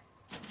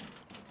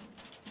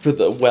 For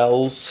the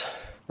wells,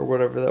 or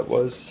whatever that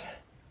was.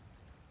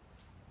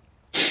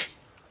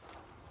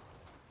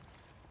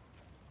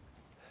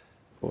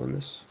 Go in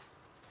this.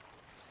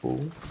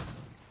 Cool.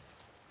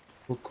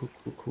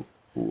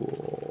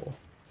 Cool.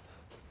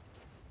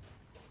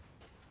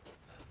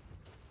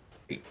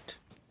 8.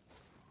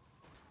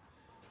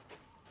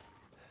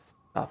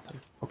 Nothing.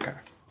 Okay.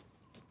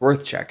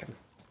 Worth checking.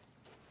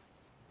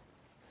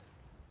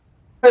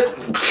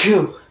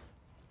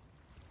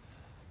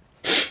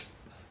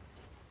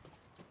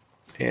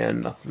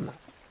 And nothing.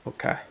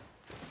 Okay.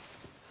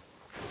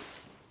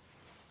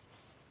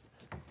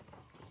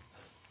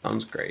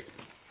 Sounds great.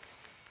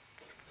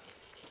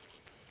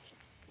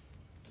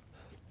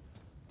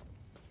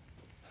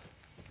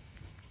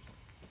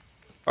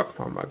 Fuck,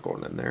 I'm not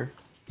going in there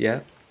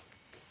yet.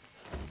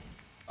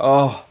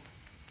 Oh.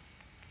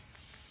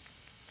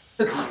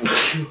 They're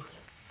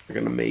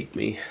gonna make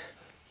me.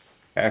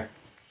 Okay.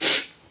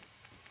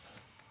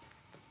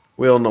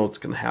 We all know what's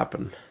gonna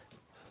happen.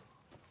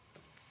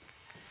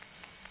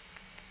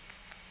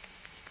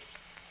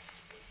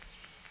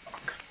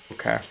 Fuck.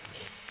 Okay.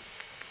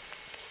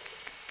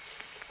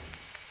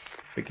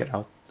 We get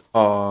out.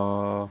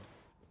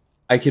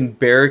 I can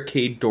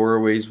barricade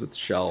doorways with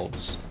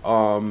shelves.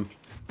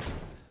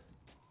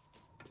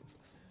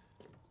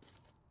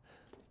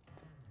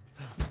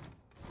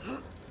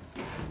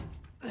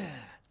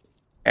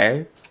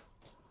 Okay.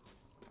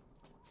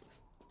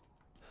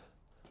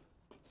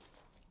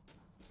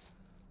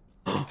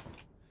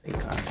 Thank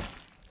God.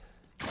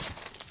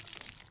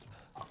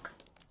 Fuck.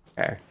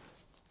 Okay.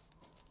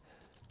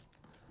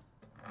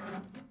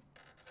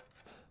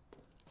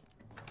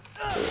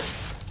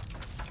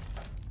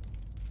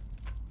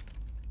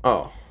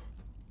 Oh.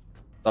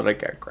 Thought I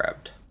got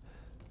grabbed.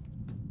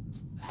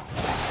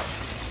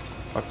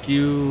 Fuck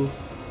you.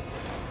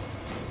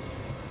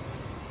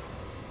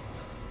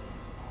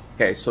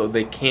 Okay, so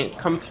they can't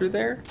come through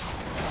there?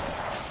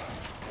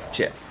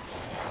 Shit.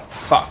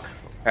 Fuck.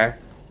 Okay.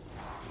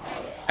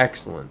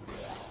 Excellent.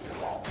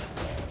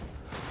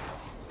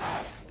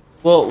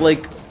 Well,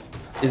 like,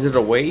 is it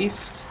a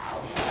waste?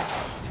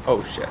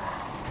 Oh, shit.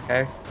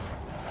 Okay.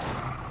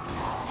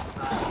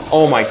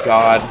 Oh my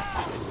God.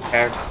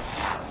 Okay.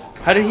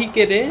 How did he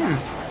get in?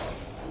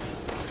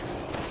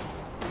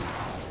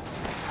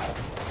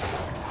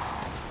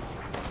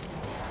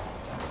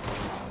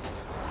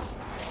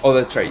 Oh,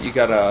 that's right. You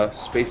gotta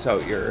space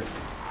out your...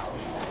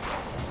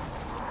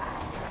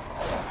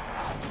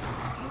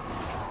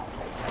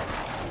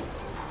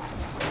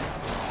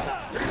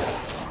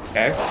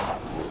 Okay.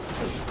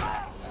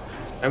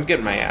 I'm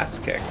getting my ass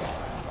kicked.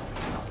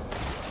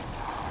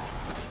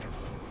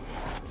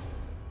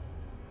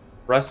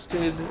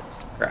 Rusted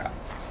scrap.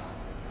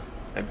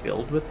 Can I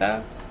build with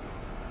that?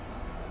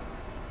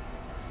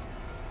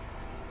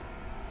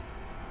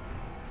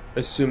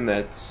 Assume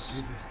that's...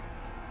 Is it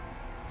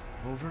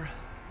over?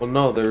 Well,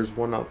 no, there's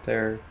one out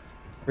there.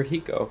 Where'd he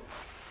go?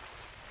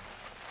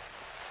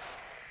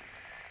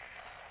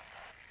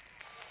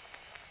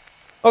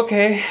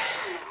 Okay.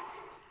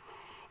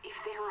 If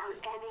there are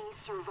any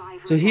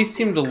survivors, So he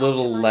seemed a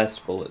little less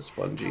bullet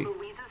spongy.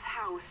 Louisa's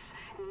house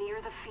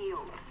near the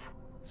fields.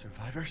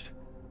 Survivors?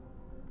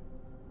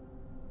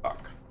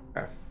 Fuck.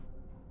 Okay.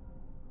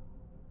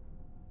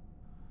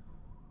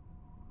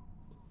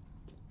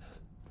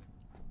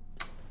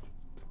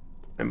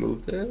 I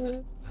move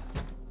that?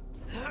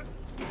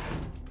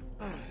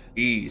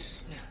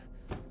 Jeez.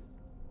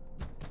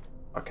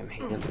 Fucking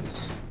hand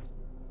is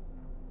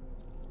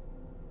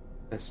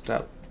Messed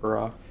up,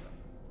 bruh.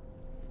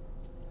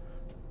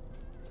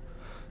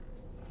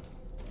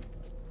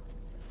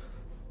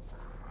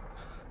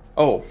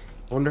 Oh,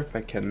 I wonder if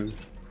I can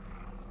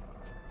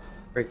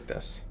break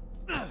this.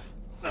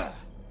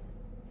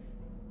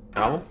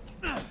 No?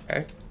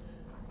 Okay.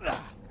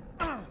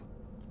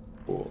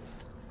 Cool.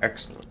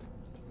 Excellent.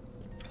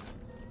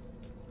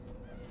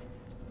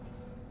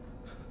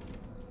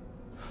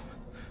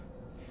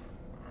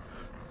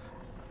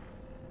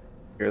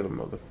 Hear the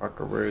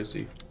motherfucker. Where is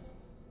he?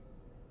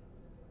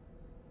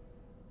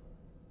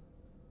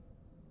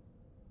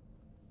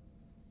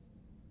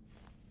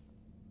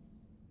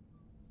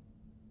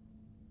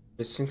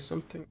 Missing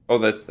something? Oh,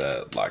 that's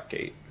the lock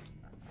gate.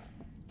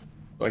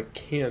 So I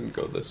can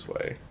go this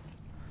way.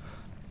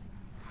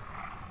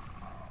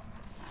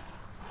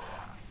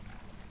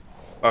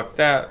 Fuck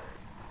that.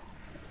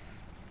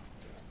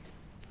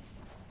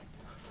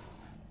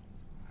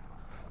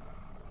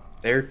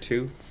 There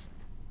too.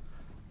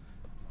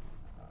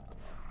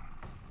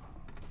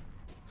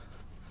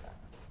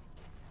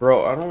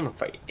 Bro, I don't want to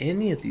fight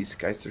any of these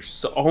guys. They're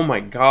so... Oh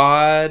my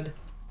god.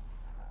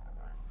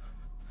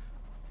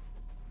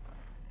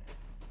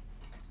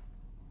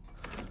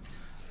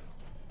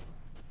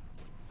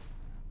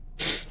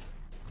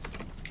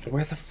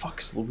 Where the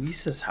fuck's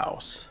Luisa's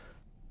house?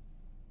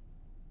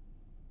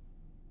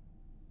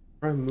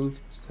 How do I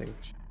move this thing?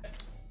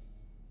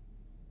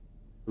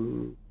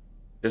 Ooh.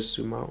 Just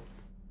zoom out.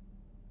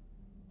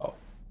 Oh.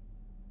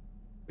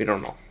 We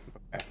don't know.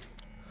 Okay.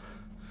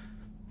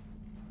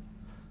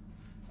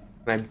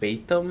 Can I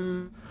bait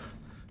them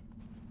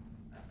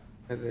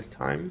at a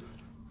time?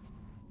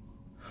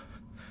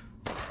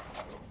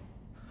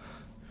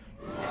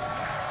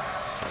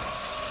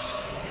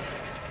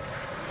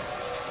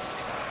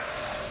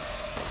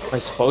 Am I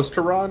supposed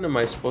to run? Am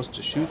I supposed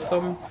to shoot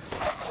them?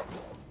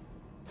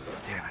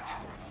 Damn it.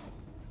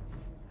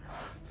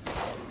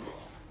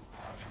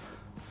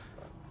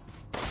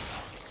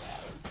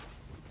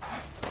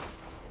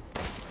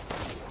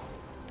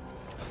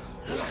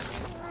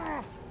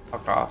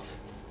 Fuck off.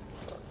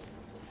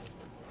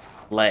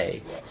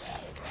 Lay.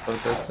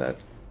 What that said.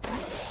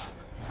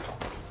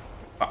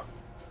 Fuck.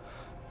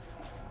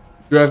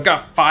 Dude, I've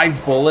got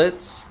 5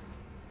 bullets.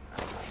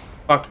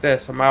 Fuck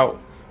this, I'm out.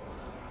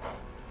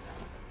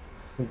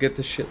 We'll get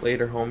this shit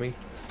later, homie.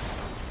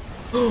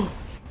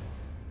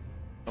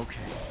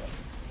 Okay.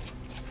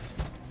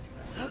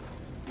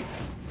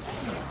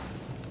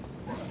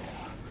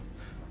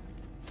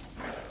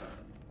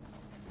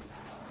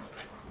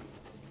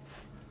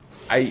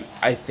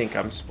 I think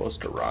I'm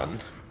supposed to run.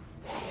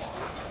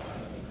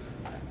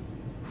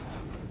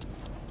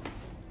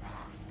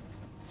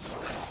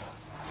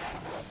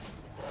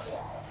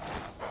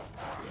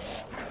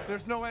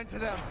 There's no end to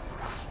them.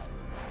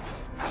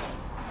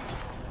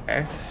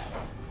 Okay.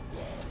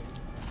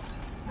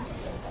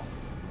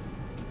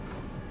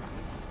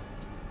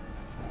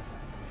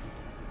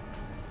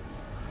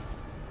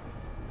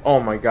 Oh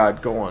my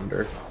god, go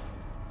under.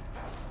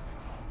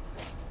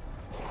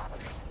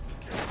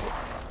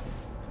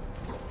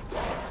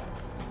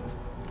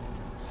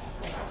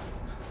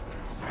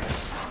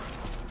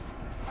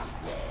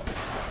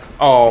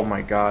 Oh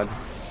my god.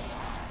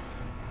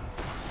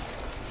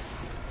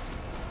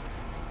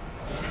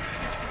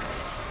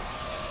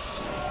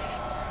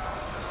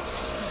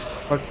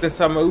 Fuck this,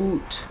 I'm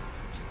out.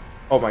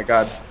 Oh my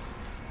god.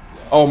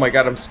 Oh my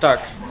god, I'm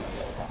stuck.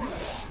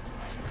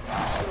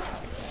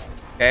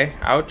 Okay,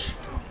 ouch.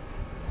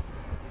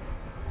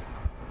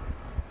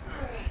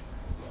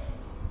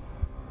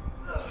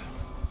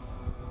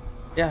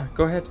 Yeah,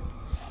 go ahead.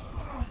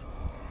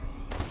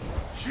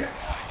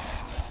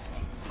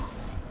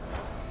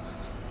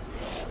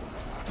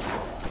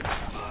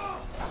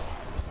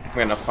 I'm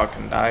gonna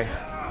fucking die.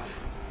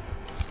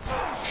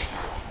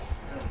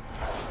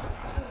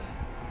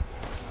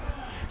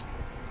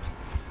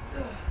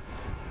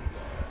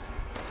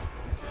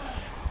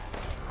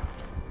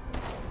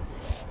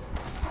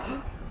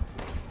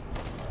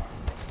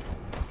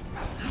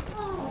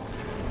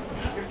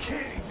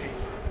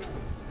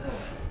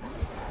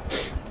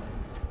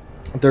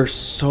 They're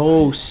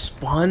so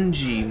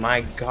spongy,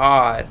 my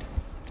god.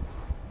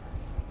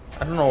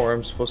 I don't know where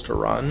I'm supposed to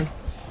run.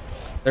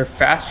 They're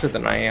faster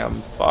than I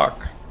am,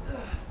 fuck.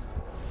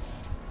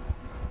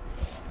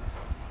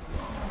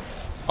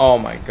 Oh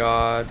my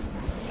god.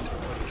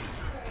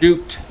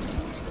 Juked.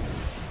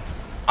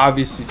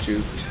 Obviously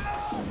juked.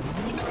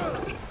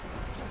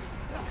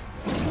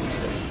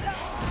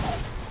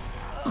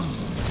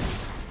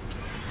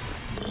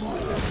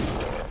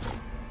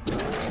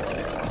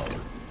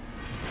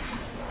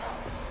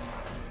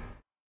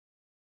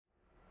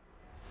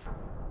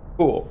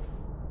 Cool.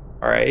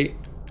 Alright.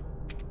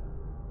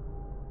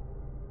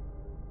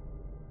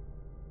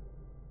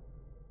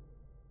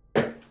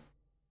 Back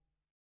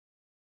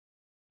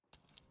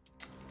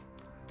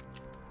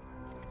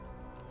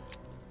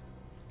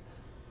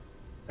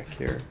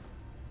here.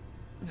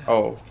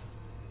 Oh.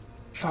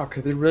 Fuck,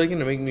 are they really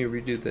gonna make me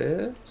redo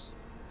this?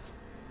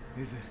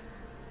 Is it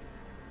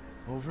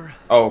over?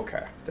 Oh,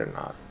 okay, they're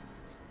not.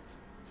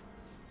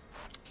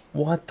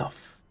 What the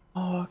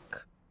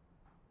fuck?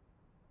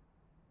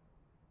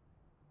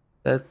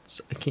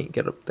 That's... I can't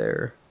get up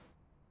there.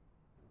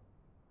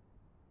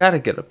 Gotta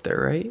get up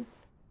there, right?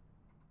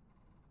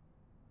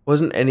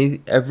 Wasn't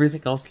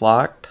everything else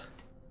locked?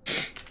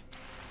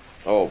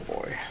 Oh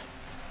boy.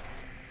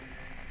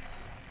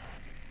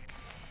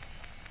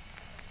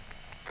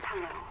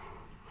 Hello.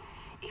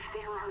 If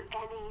there are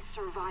any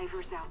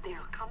survivors out there,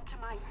 come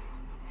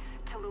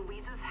to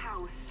Louisa's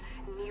house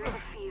near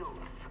the fields.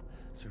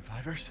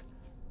 Survivors?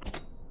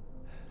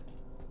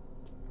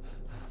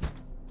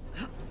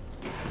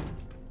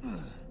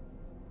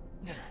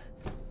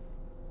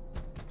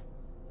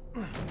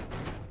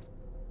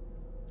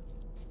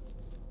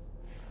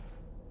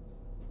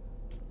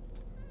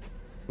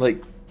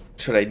 Like,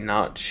 should I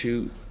not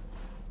shoot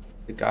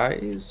the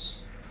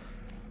guys?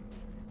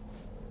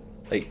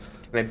 Like,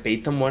 can I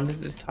bait them one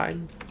at a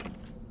time?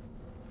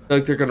 I feel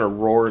like they're gonna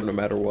roar no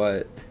matter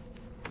what.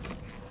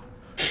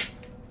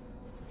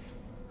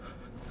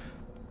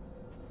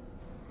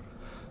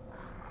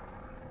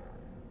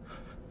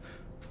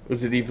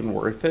 Is it even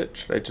worth it?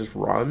 Should I just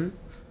run?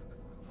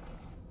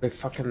 I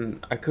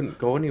couldn't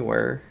go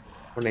anywhere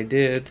when I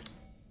did.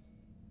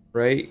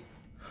 Right?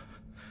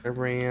 I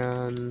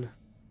ran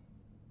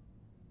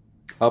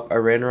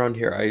around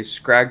here. I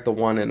scragged the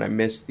one and I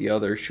missed the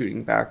other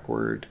shooting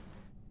backward.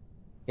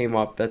 Came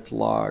up, that's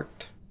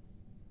locked.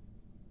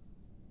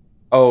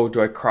 Oh,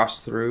 do I cross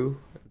through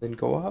and then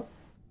go up?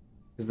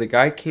 Because the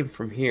guy came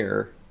from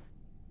here.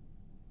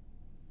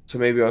 So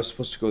maybe I was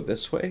supposed to go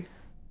this way?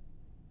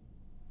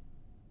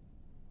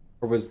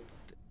 Or was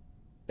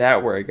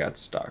that where I got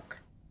stuck?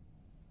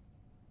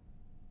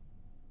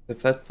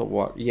 If that's the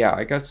one, yeah,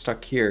 I got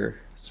stuck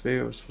here. So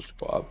maybe I was supposed to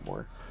go up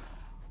more.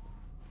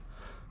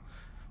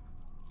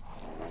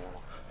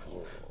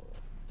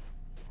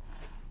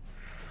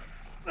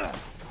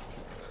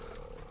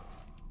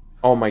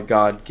 Oh my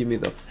god, give me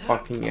the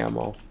fucking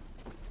ammo.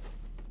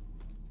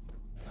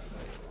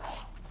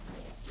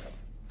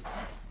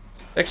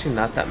 It's actually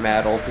not that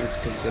mad, all things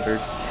considered.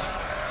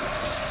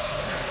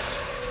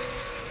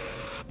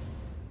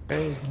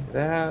 Okay,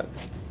 that.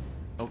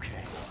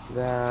 Okay.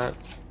 That.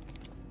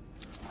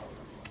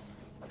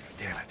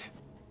 Damn it.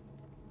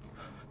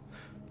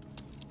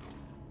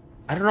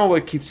 I don't know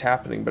what keeps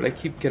happening, but I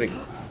keep getting...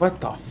 What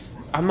the f...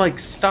 I'm like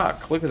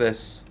stuck. Look at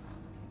this.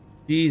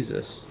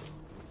 Jesus.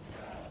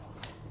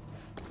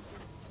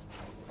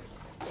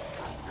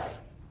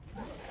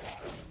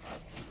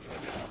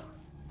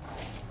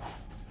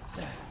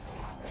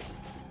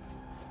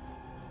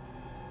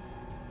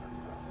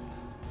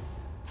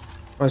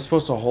 Am I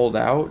supposed to hold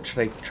out? Should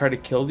I try to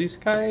kill these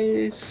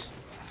guys?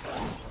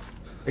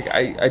 Like,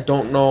 I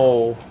don't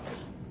know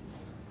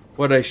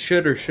what I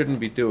should or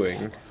shouldn't be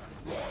doing.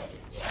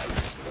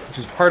 Which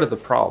is part of the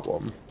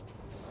problem.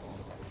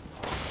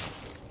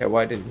 Okay,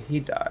 why didn't he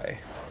die?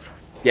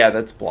 Yeah,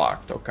 that's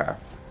blocked. Okay.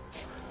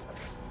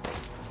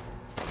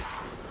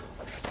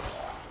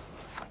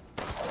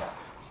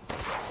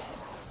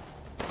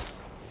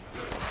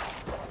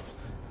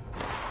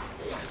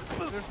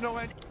 There's no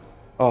end.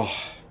 Oh.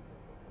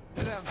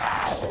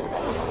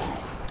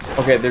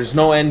 Okay, there's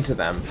no end to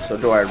them. So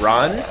do I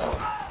run? Is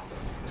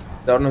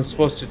that what I'm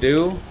supposed to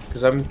do?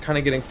 Because I'm kind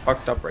of getting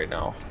fucked up right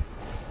now.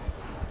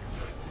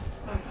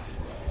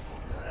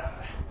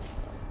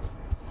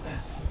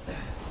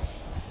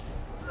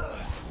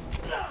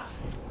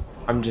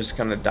 I'm just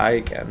gonna die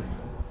again.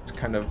 It's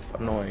kind of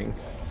annoying.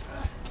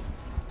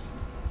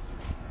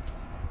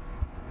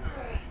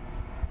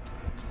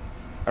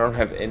 I don't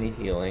have any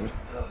healing.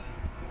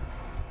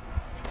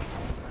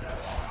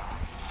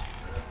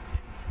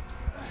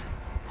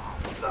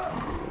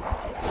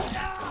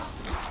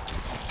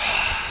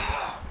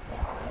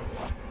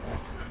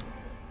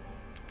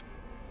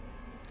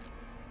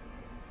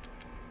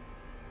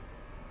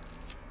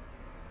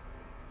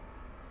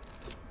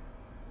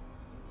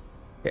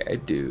 Okay, I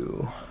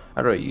do.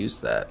 How do I use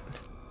that?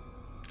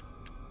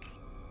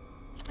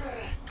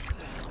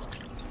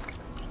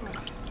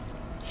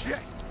 Shit.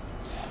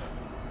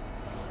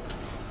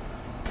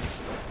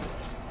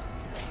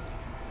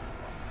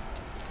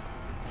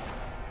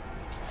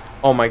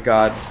 Oh my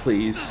god,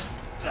 please.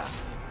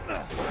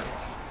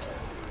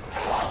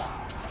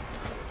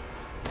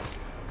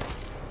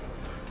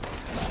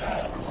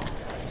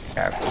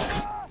 Okay.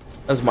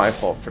 That's my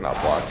fault for not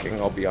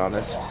blocking, I'll be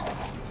honest.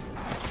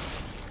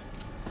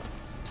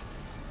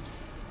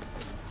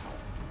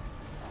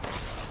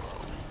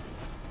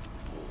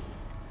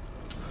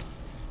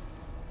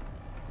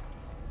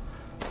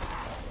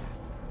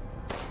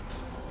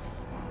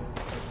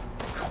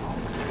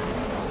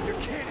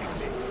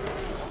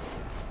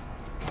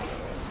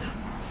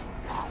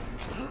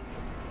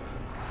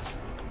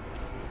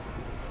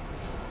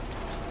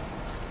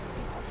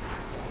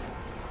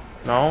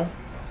 No?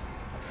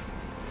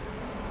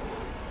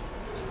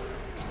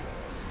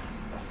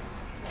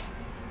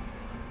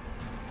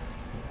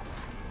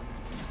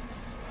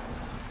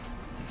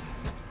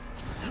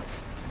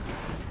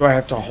 Do I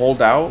have to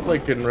hold out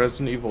like in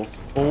Resident Evil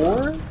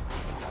 4?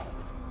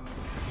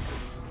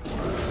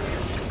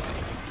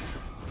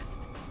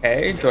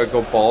 Okay, do I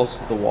go balls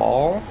to the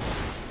wall?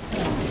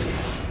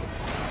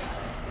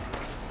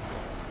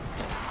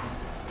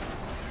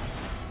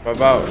 What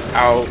about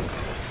out?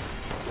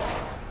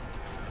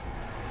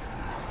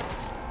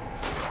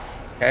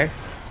 Okay,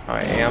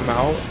 I am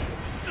out.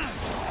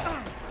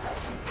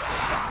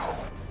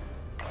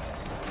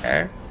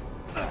 Okay.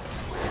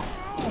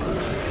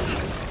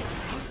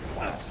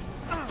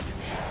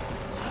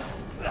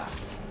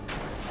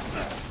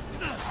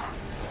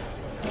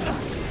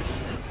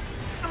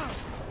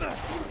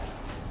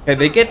 Okay,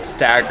 they get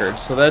staggered,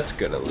 so that's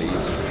good at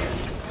least.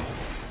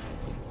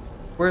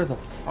 Where the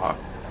fuck?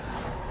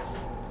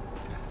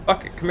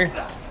 Fuck it, come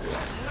here.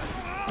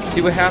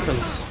 See what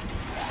happens.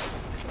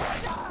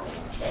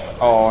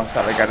 Oh, I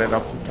thought I got it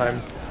up in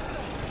time.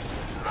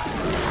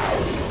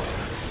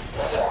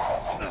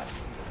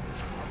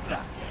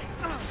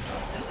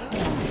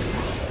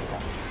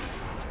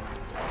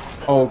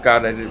 Oh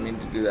god, I didn't mean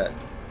to do that.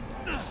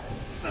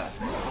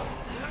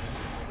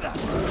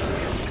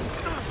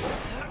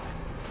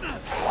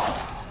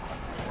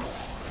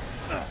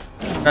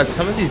 God,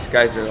 some of these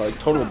guys are like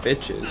total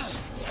bitches.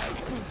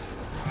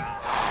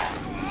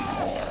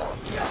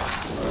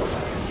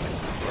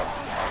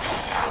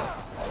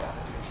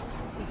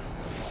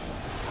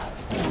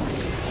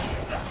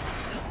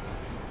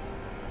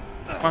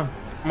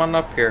 Come on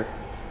up here.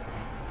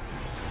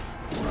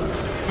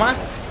 Come on.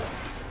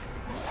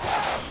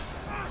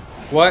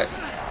 What?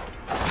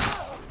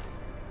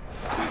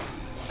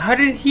 How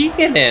did he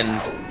get in?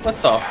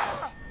 What the?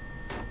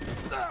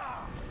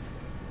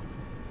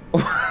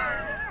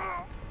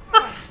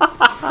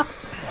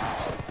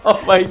 Oh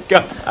my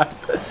god.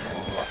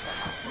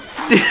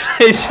 Dude,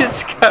 I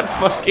just got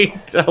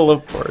fucking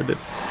teleported.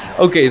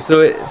 Okay,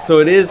 so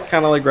it is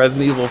kind of like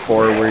Resident Evil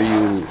 4 where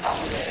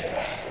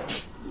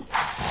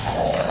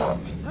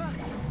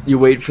you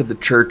wait for the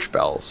church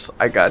bells.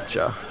 I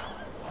gotcha.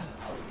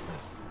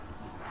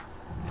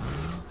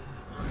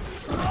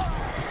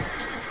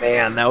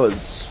 Man, that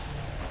was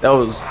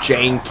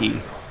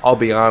janky. I'll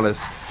be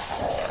honest.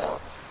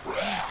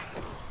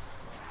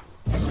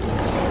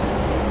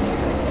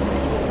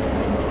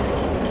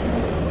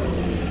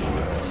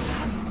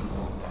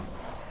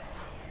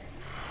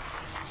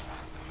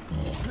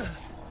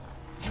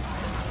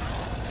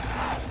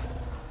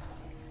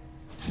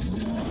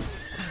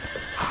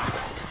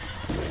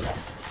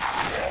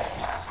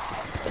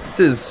 This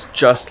is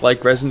just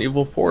like Resident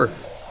Evil 4.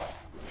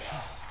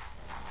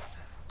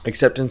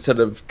 Except instead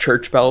of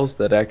church bells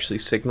that actually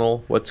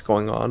signal what's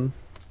going on.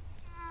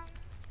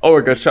 Oh,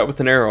 I got shot with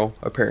an arrow,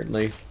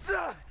 apparently.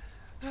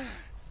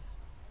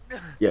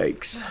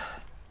 Yikes.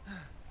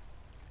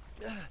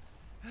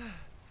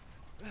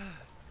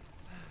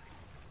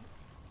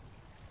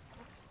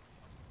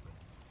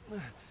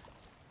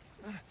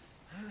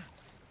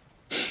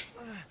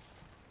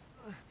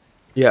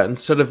 Yeah,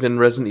 instead of in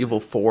Resident Evil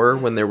 4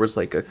 when there was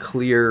like a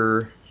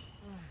clear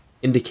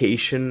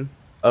indication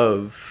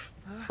of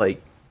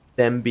like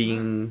them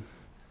being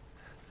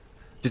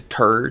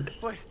deterred,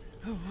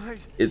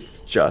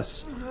 it's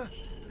just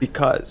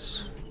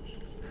because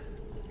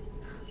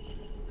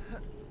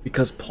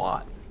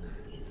plot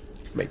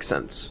makes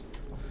sense.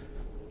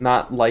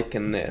 Not like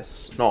in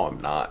this. No,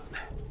 I'm not.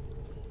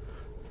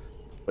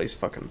 Place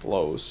fucking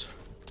blows.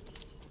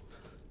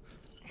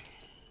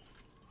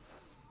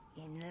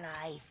 In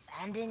life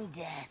and in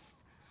death,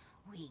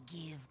 we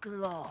give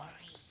glory.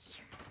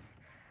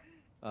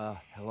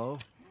 Hello?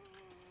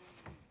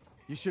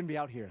 You shouldn't be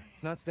out here.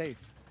 It's not safe.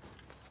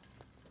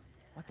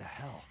 What the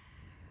hell?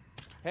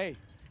 Hey,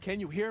 can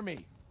you hear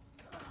me?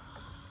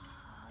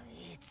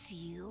 It's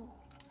you,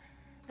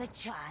 the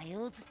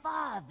child's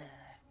father.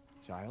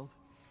 Child?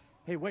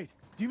 Hey, wait.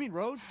 Do you mean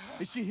Rose?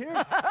 Is she here?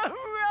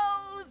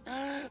 Rose!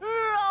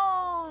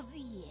 Rose,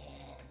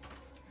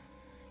 yes.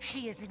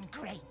 She is in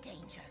great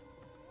danger.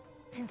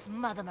 Since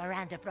Mother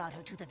Miranda brought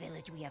her to the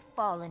village, we have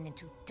fallen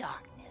into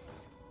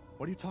darkness.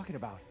 What are you talking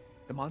about?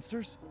 The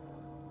monsters?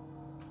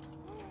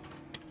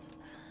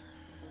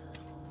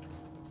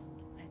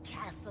 The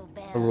castle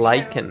bell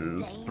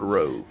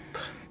Lycanthrope.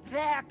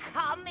 They're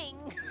coming.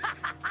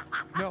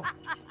 No.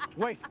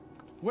 Wait.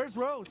 Where's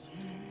Rose?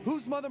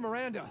 Who's Mother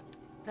Miranda?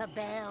 The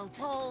bell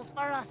tolls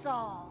for us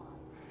all.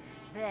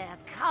 They're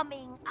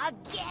coming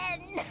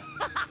again.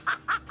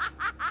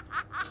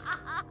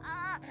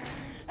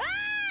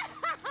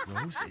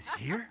 Rose is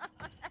here?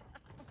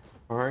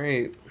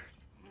 Alright.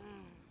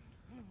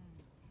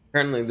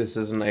 Apparently this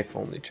is a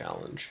knife-only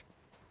challenge.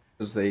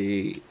 Because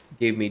they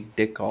gave me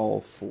dick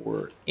all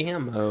for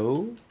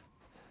ammo.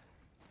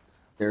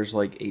 There's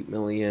like 8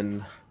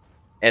 million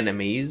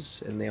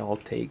enemies, and they all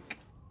take...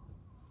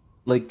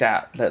 like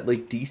that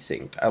like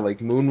desynced. I like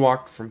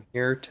moonwalked from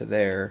here to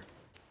there.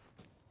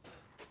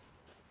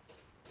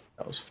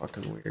 That was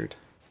fucking weird.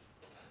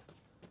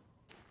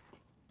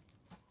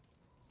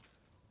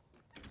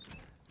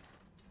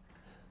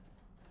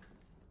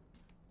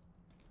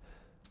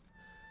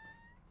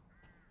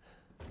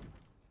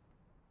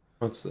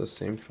 What's the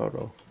same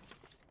photo?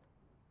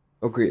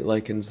 Oh, great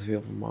lichens, the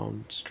evil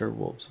monster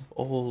wolves of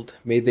old.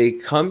 May they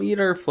come eat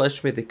our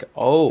flesh, may they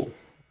oh.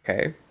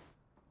 Okay.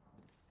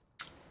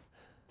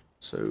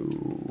 So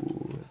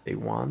they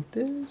want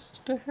this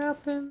to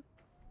happen?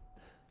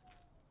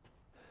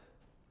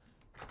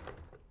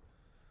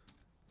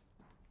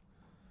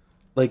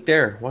 Like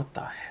there, what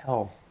the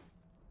hell?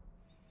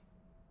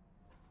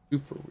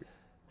 Super weird.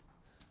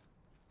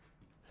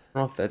 I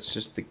don't know if that's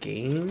just the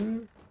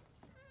game.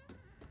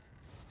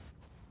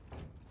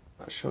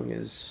 Not showing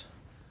his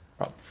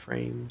prop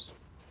frames.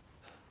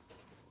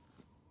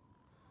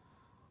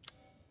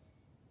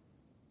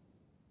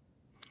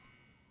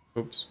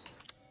 Oops.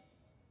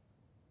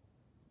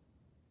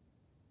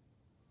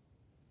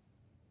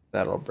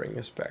 That'll bring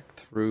us back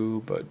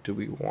through, but do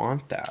we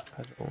want that?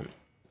 I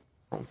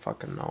don't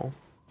fucking know.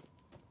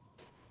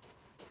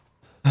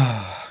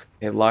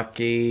 Okay, lock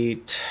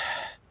gate.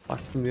 Lock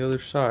from the other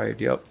side,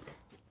 yep.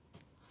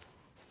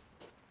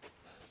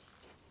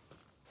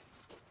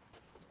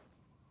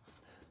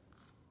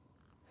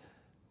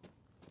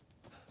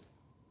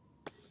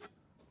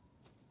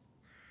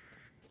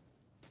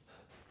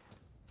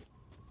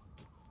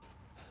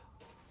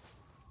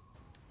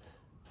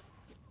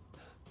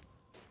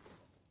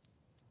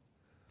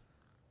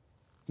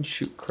 Can you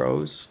shoot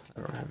crows? I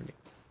don't have any.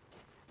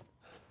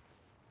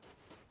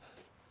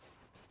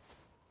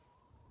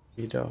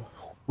 Need a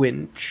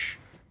winch.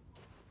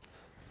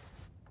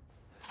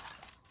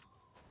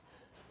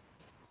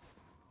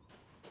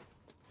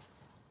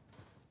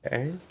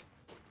 Okay.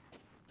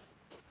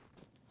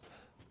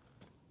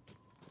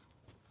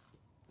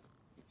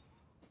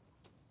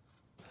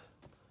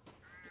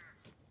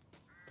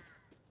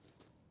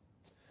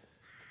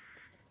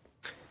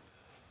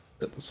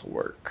 But this will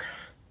work.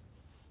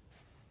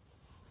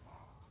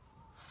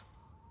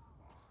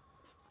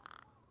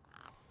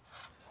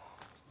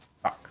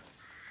 Fuck.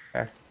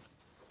 Okay.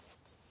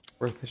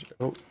 Worth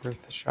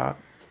a shot.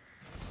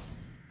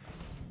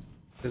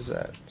 What is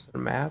that? Is it a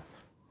map?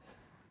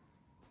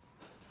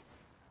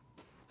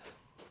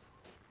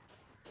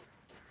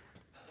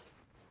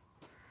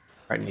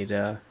 I need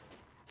a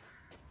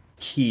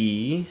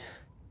key.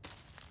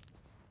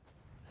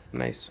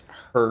 Nice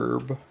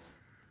herb.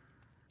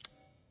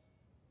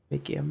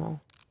 Make ammo.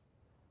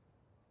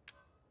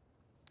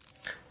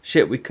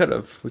 Shit, we could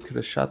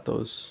have shot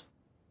those.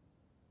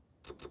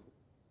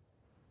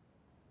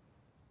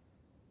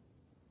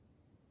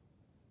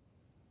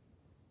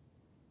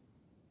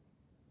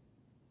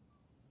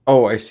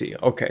 Oh, I see.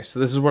 Okay, so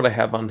this is what I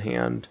have on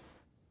hand.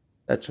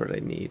 That's what I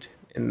need,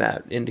 and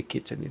that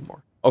indicates I need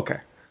more.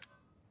 Okay.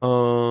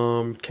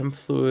 Chem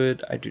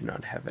fluid, I do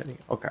not have any.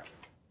 Okay.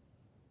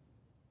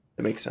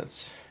 That makes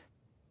sense.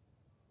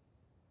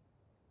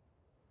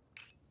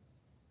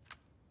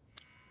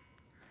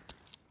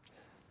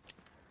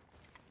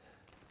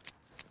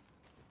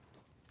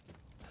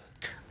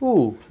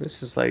 Ooh,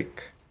 this is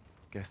like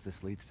Guess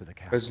this leads to the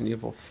castle. Resident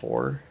Evil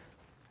 4,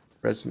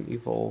 Resident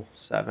Evil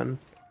 7.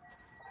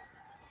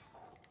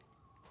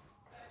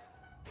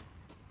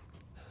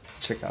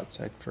 Check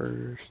outside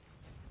first.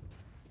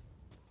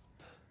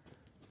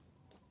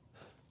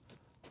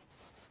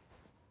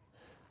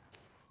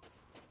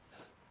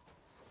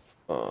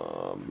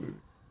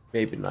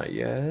 Maybe not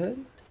yet.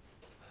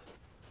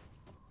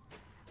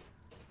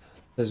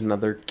 There's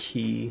another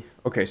key.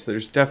 Okay, so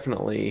there's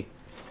definitely...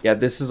 Yeah,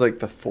 this is like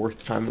the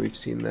 4th time we've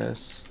seen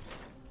this.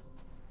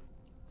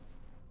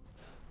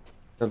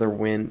 Another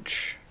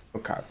winch.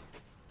 Okay.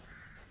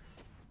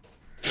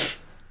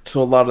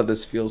 So a lot of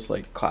this feels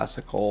like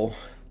classical...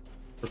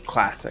 Or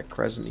classic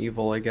Resident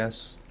Evil, I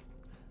guess.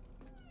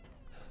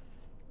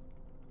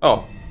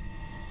 Oh.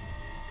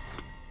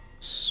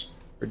 It's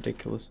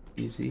ridiculously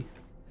easy.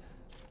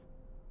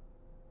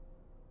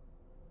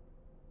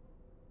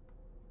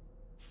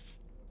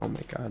 Oh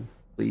my god,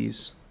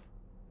 please.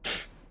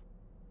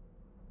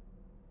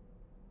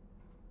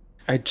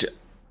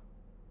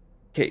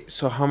 Okay,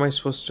 so how am I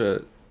supposed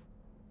to...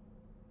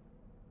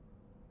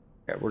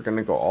 Okay, we're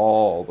gonna go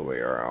all the way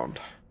around.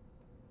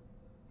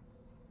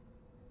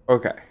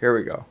 Okay, here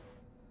we go.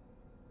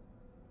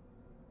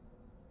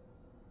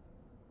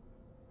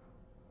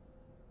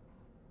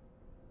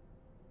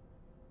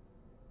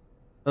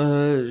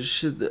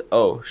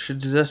 Should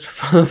disaster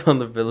fall upon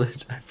the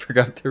village? I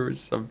forgot there were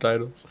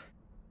subtitles.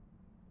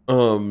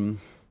 I'm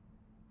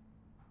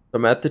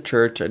at the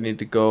church. I need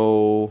to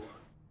go.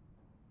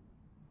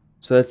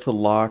 So that's the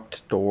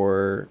locked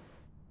door.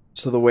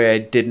 So the way I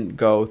didn't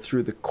go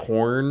through the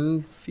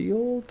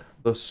cornfield,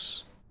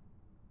 this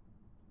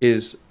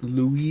is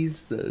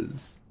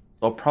Louisa's.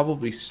 I'll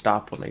probably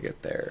stop when I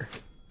get there.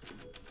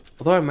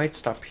 Although I might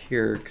stop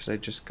here because I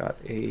just got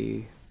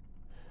a...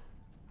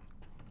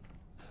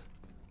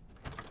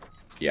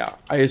 Yeah,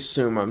 I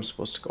assume I'm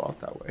supposed to go out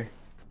that way.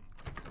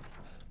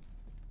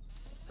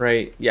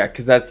 Right? Yeah,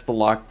 because that's the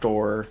locked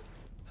door.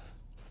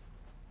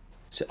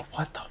 So,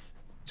 what the f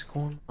is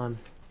going on?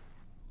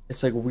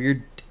 It's like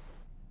weird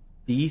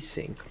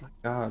desync. Oh my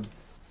god.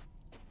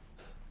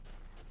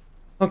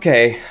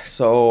 Okay,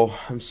 so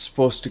I'm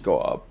supposed to go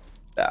up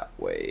that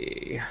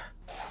way.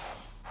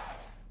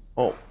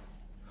 Oh,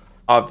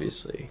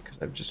 obviously,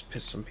 because I've just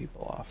pissed some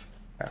people off.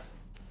 Okay.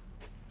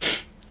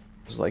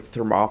 It's like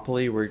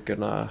Thermopylae, we're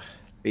gonna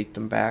bait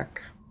them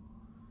back.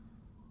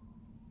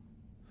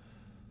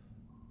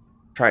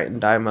 Try it and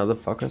die,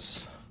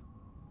 motherfuckers.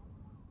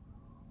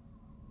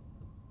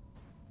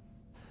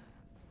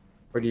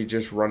 Or do you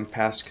just run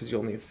past because you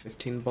only have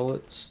 15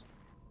 bullets?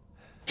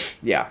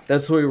 Yeah,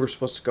 that's the way we're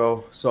supposed to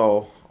go.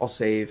 So I'll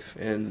save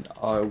and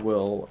I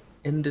will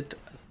end it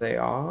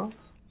there. I'm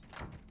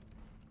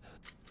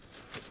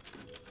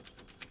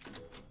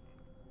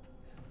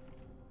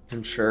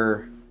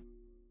sure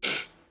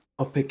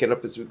I'll pick it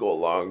up as we go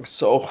along.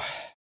 So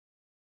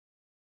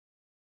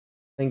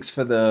thanks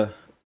for the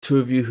 2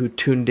 of you who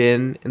tuned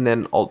in and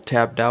then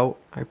alt-tabbed out.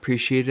 I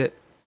appreciate it.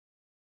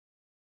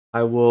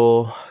 I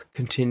will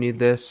continue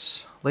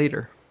this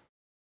later.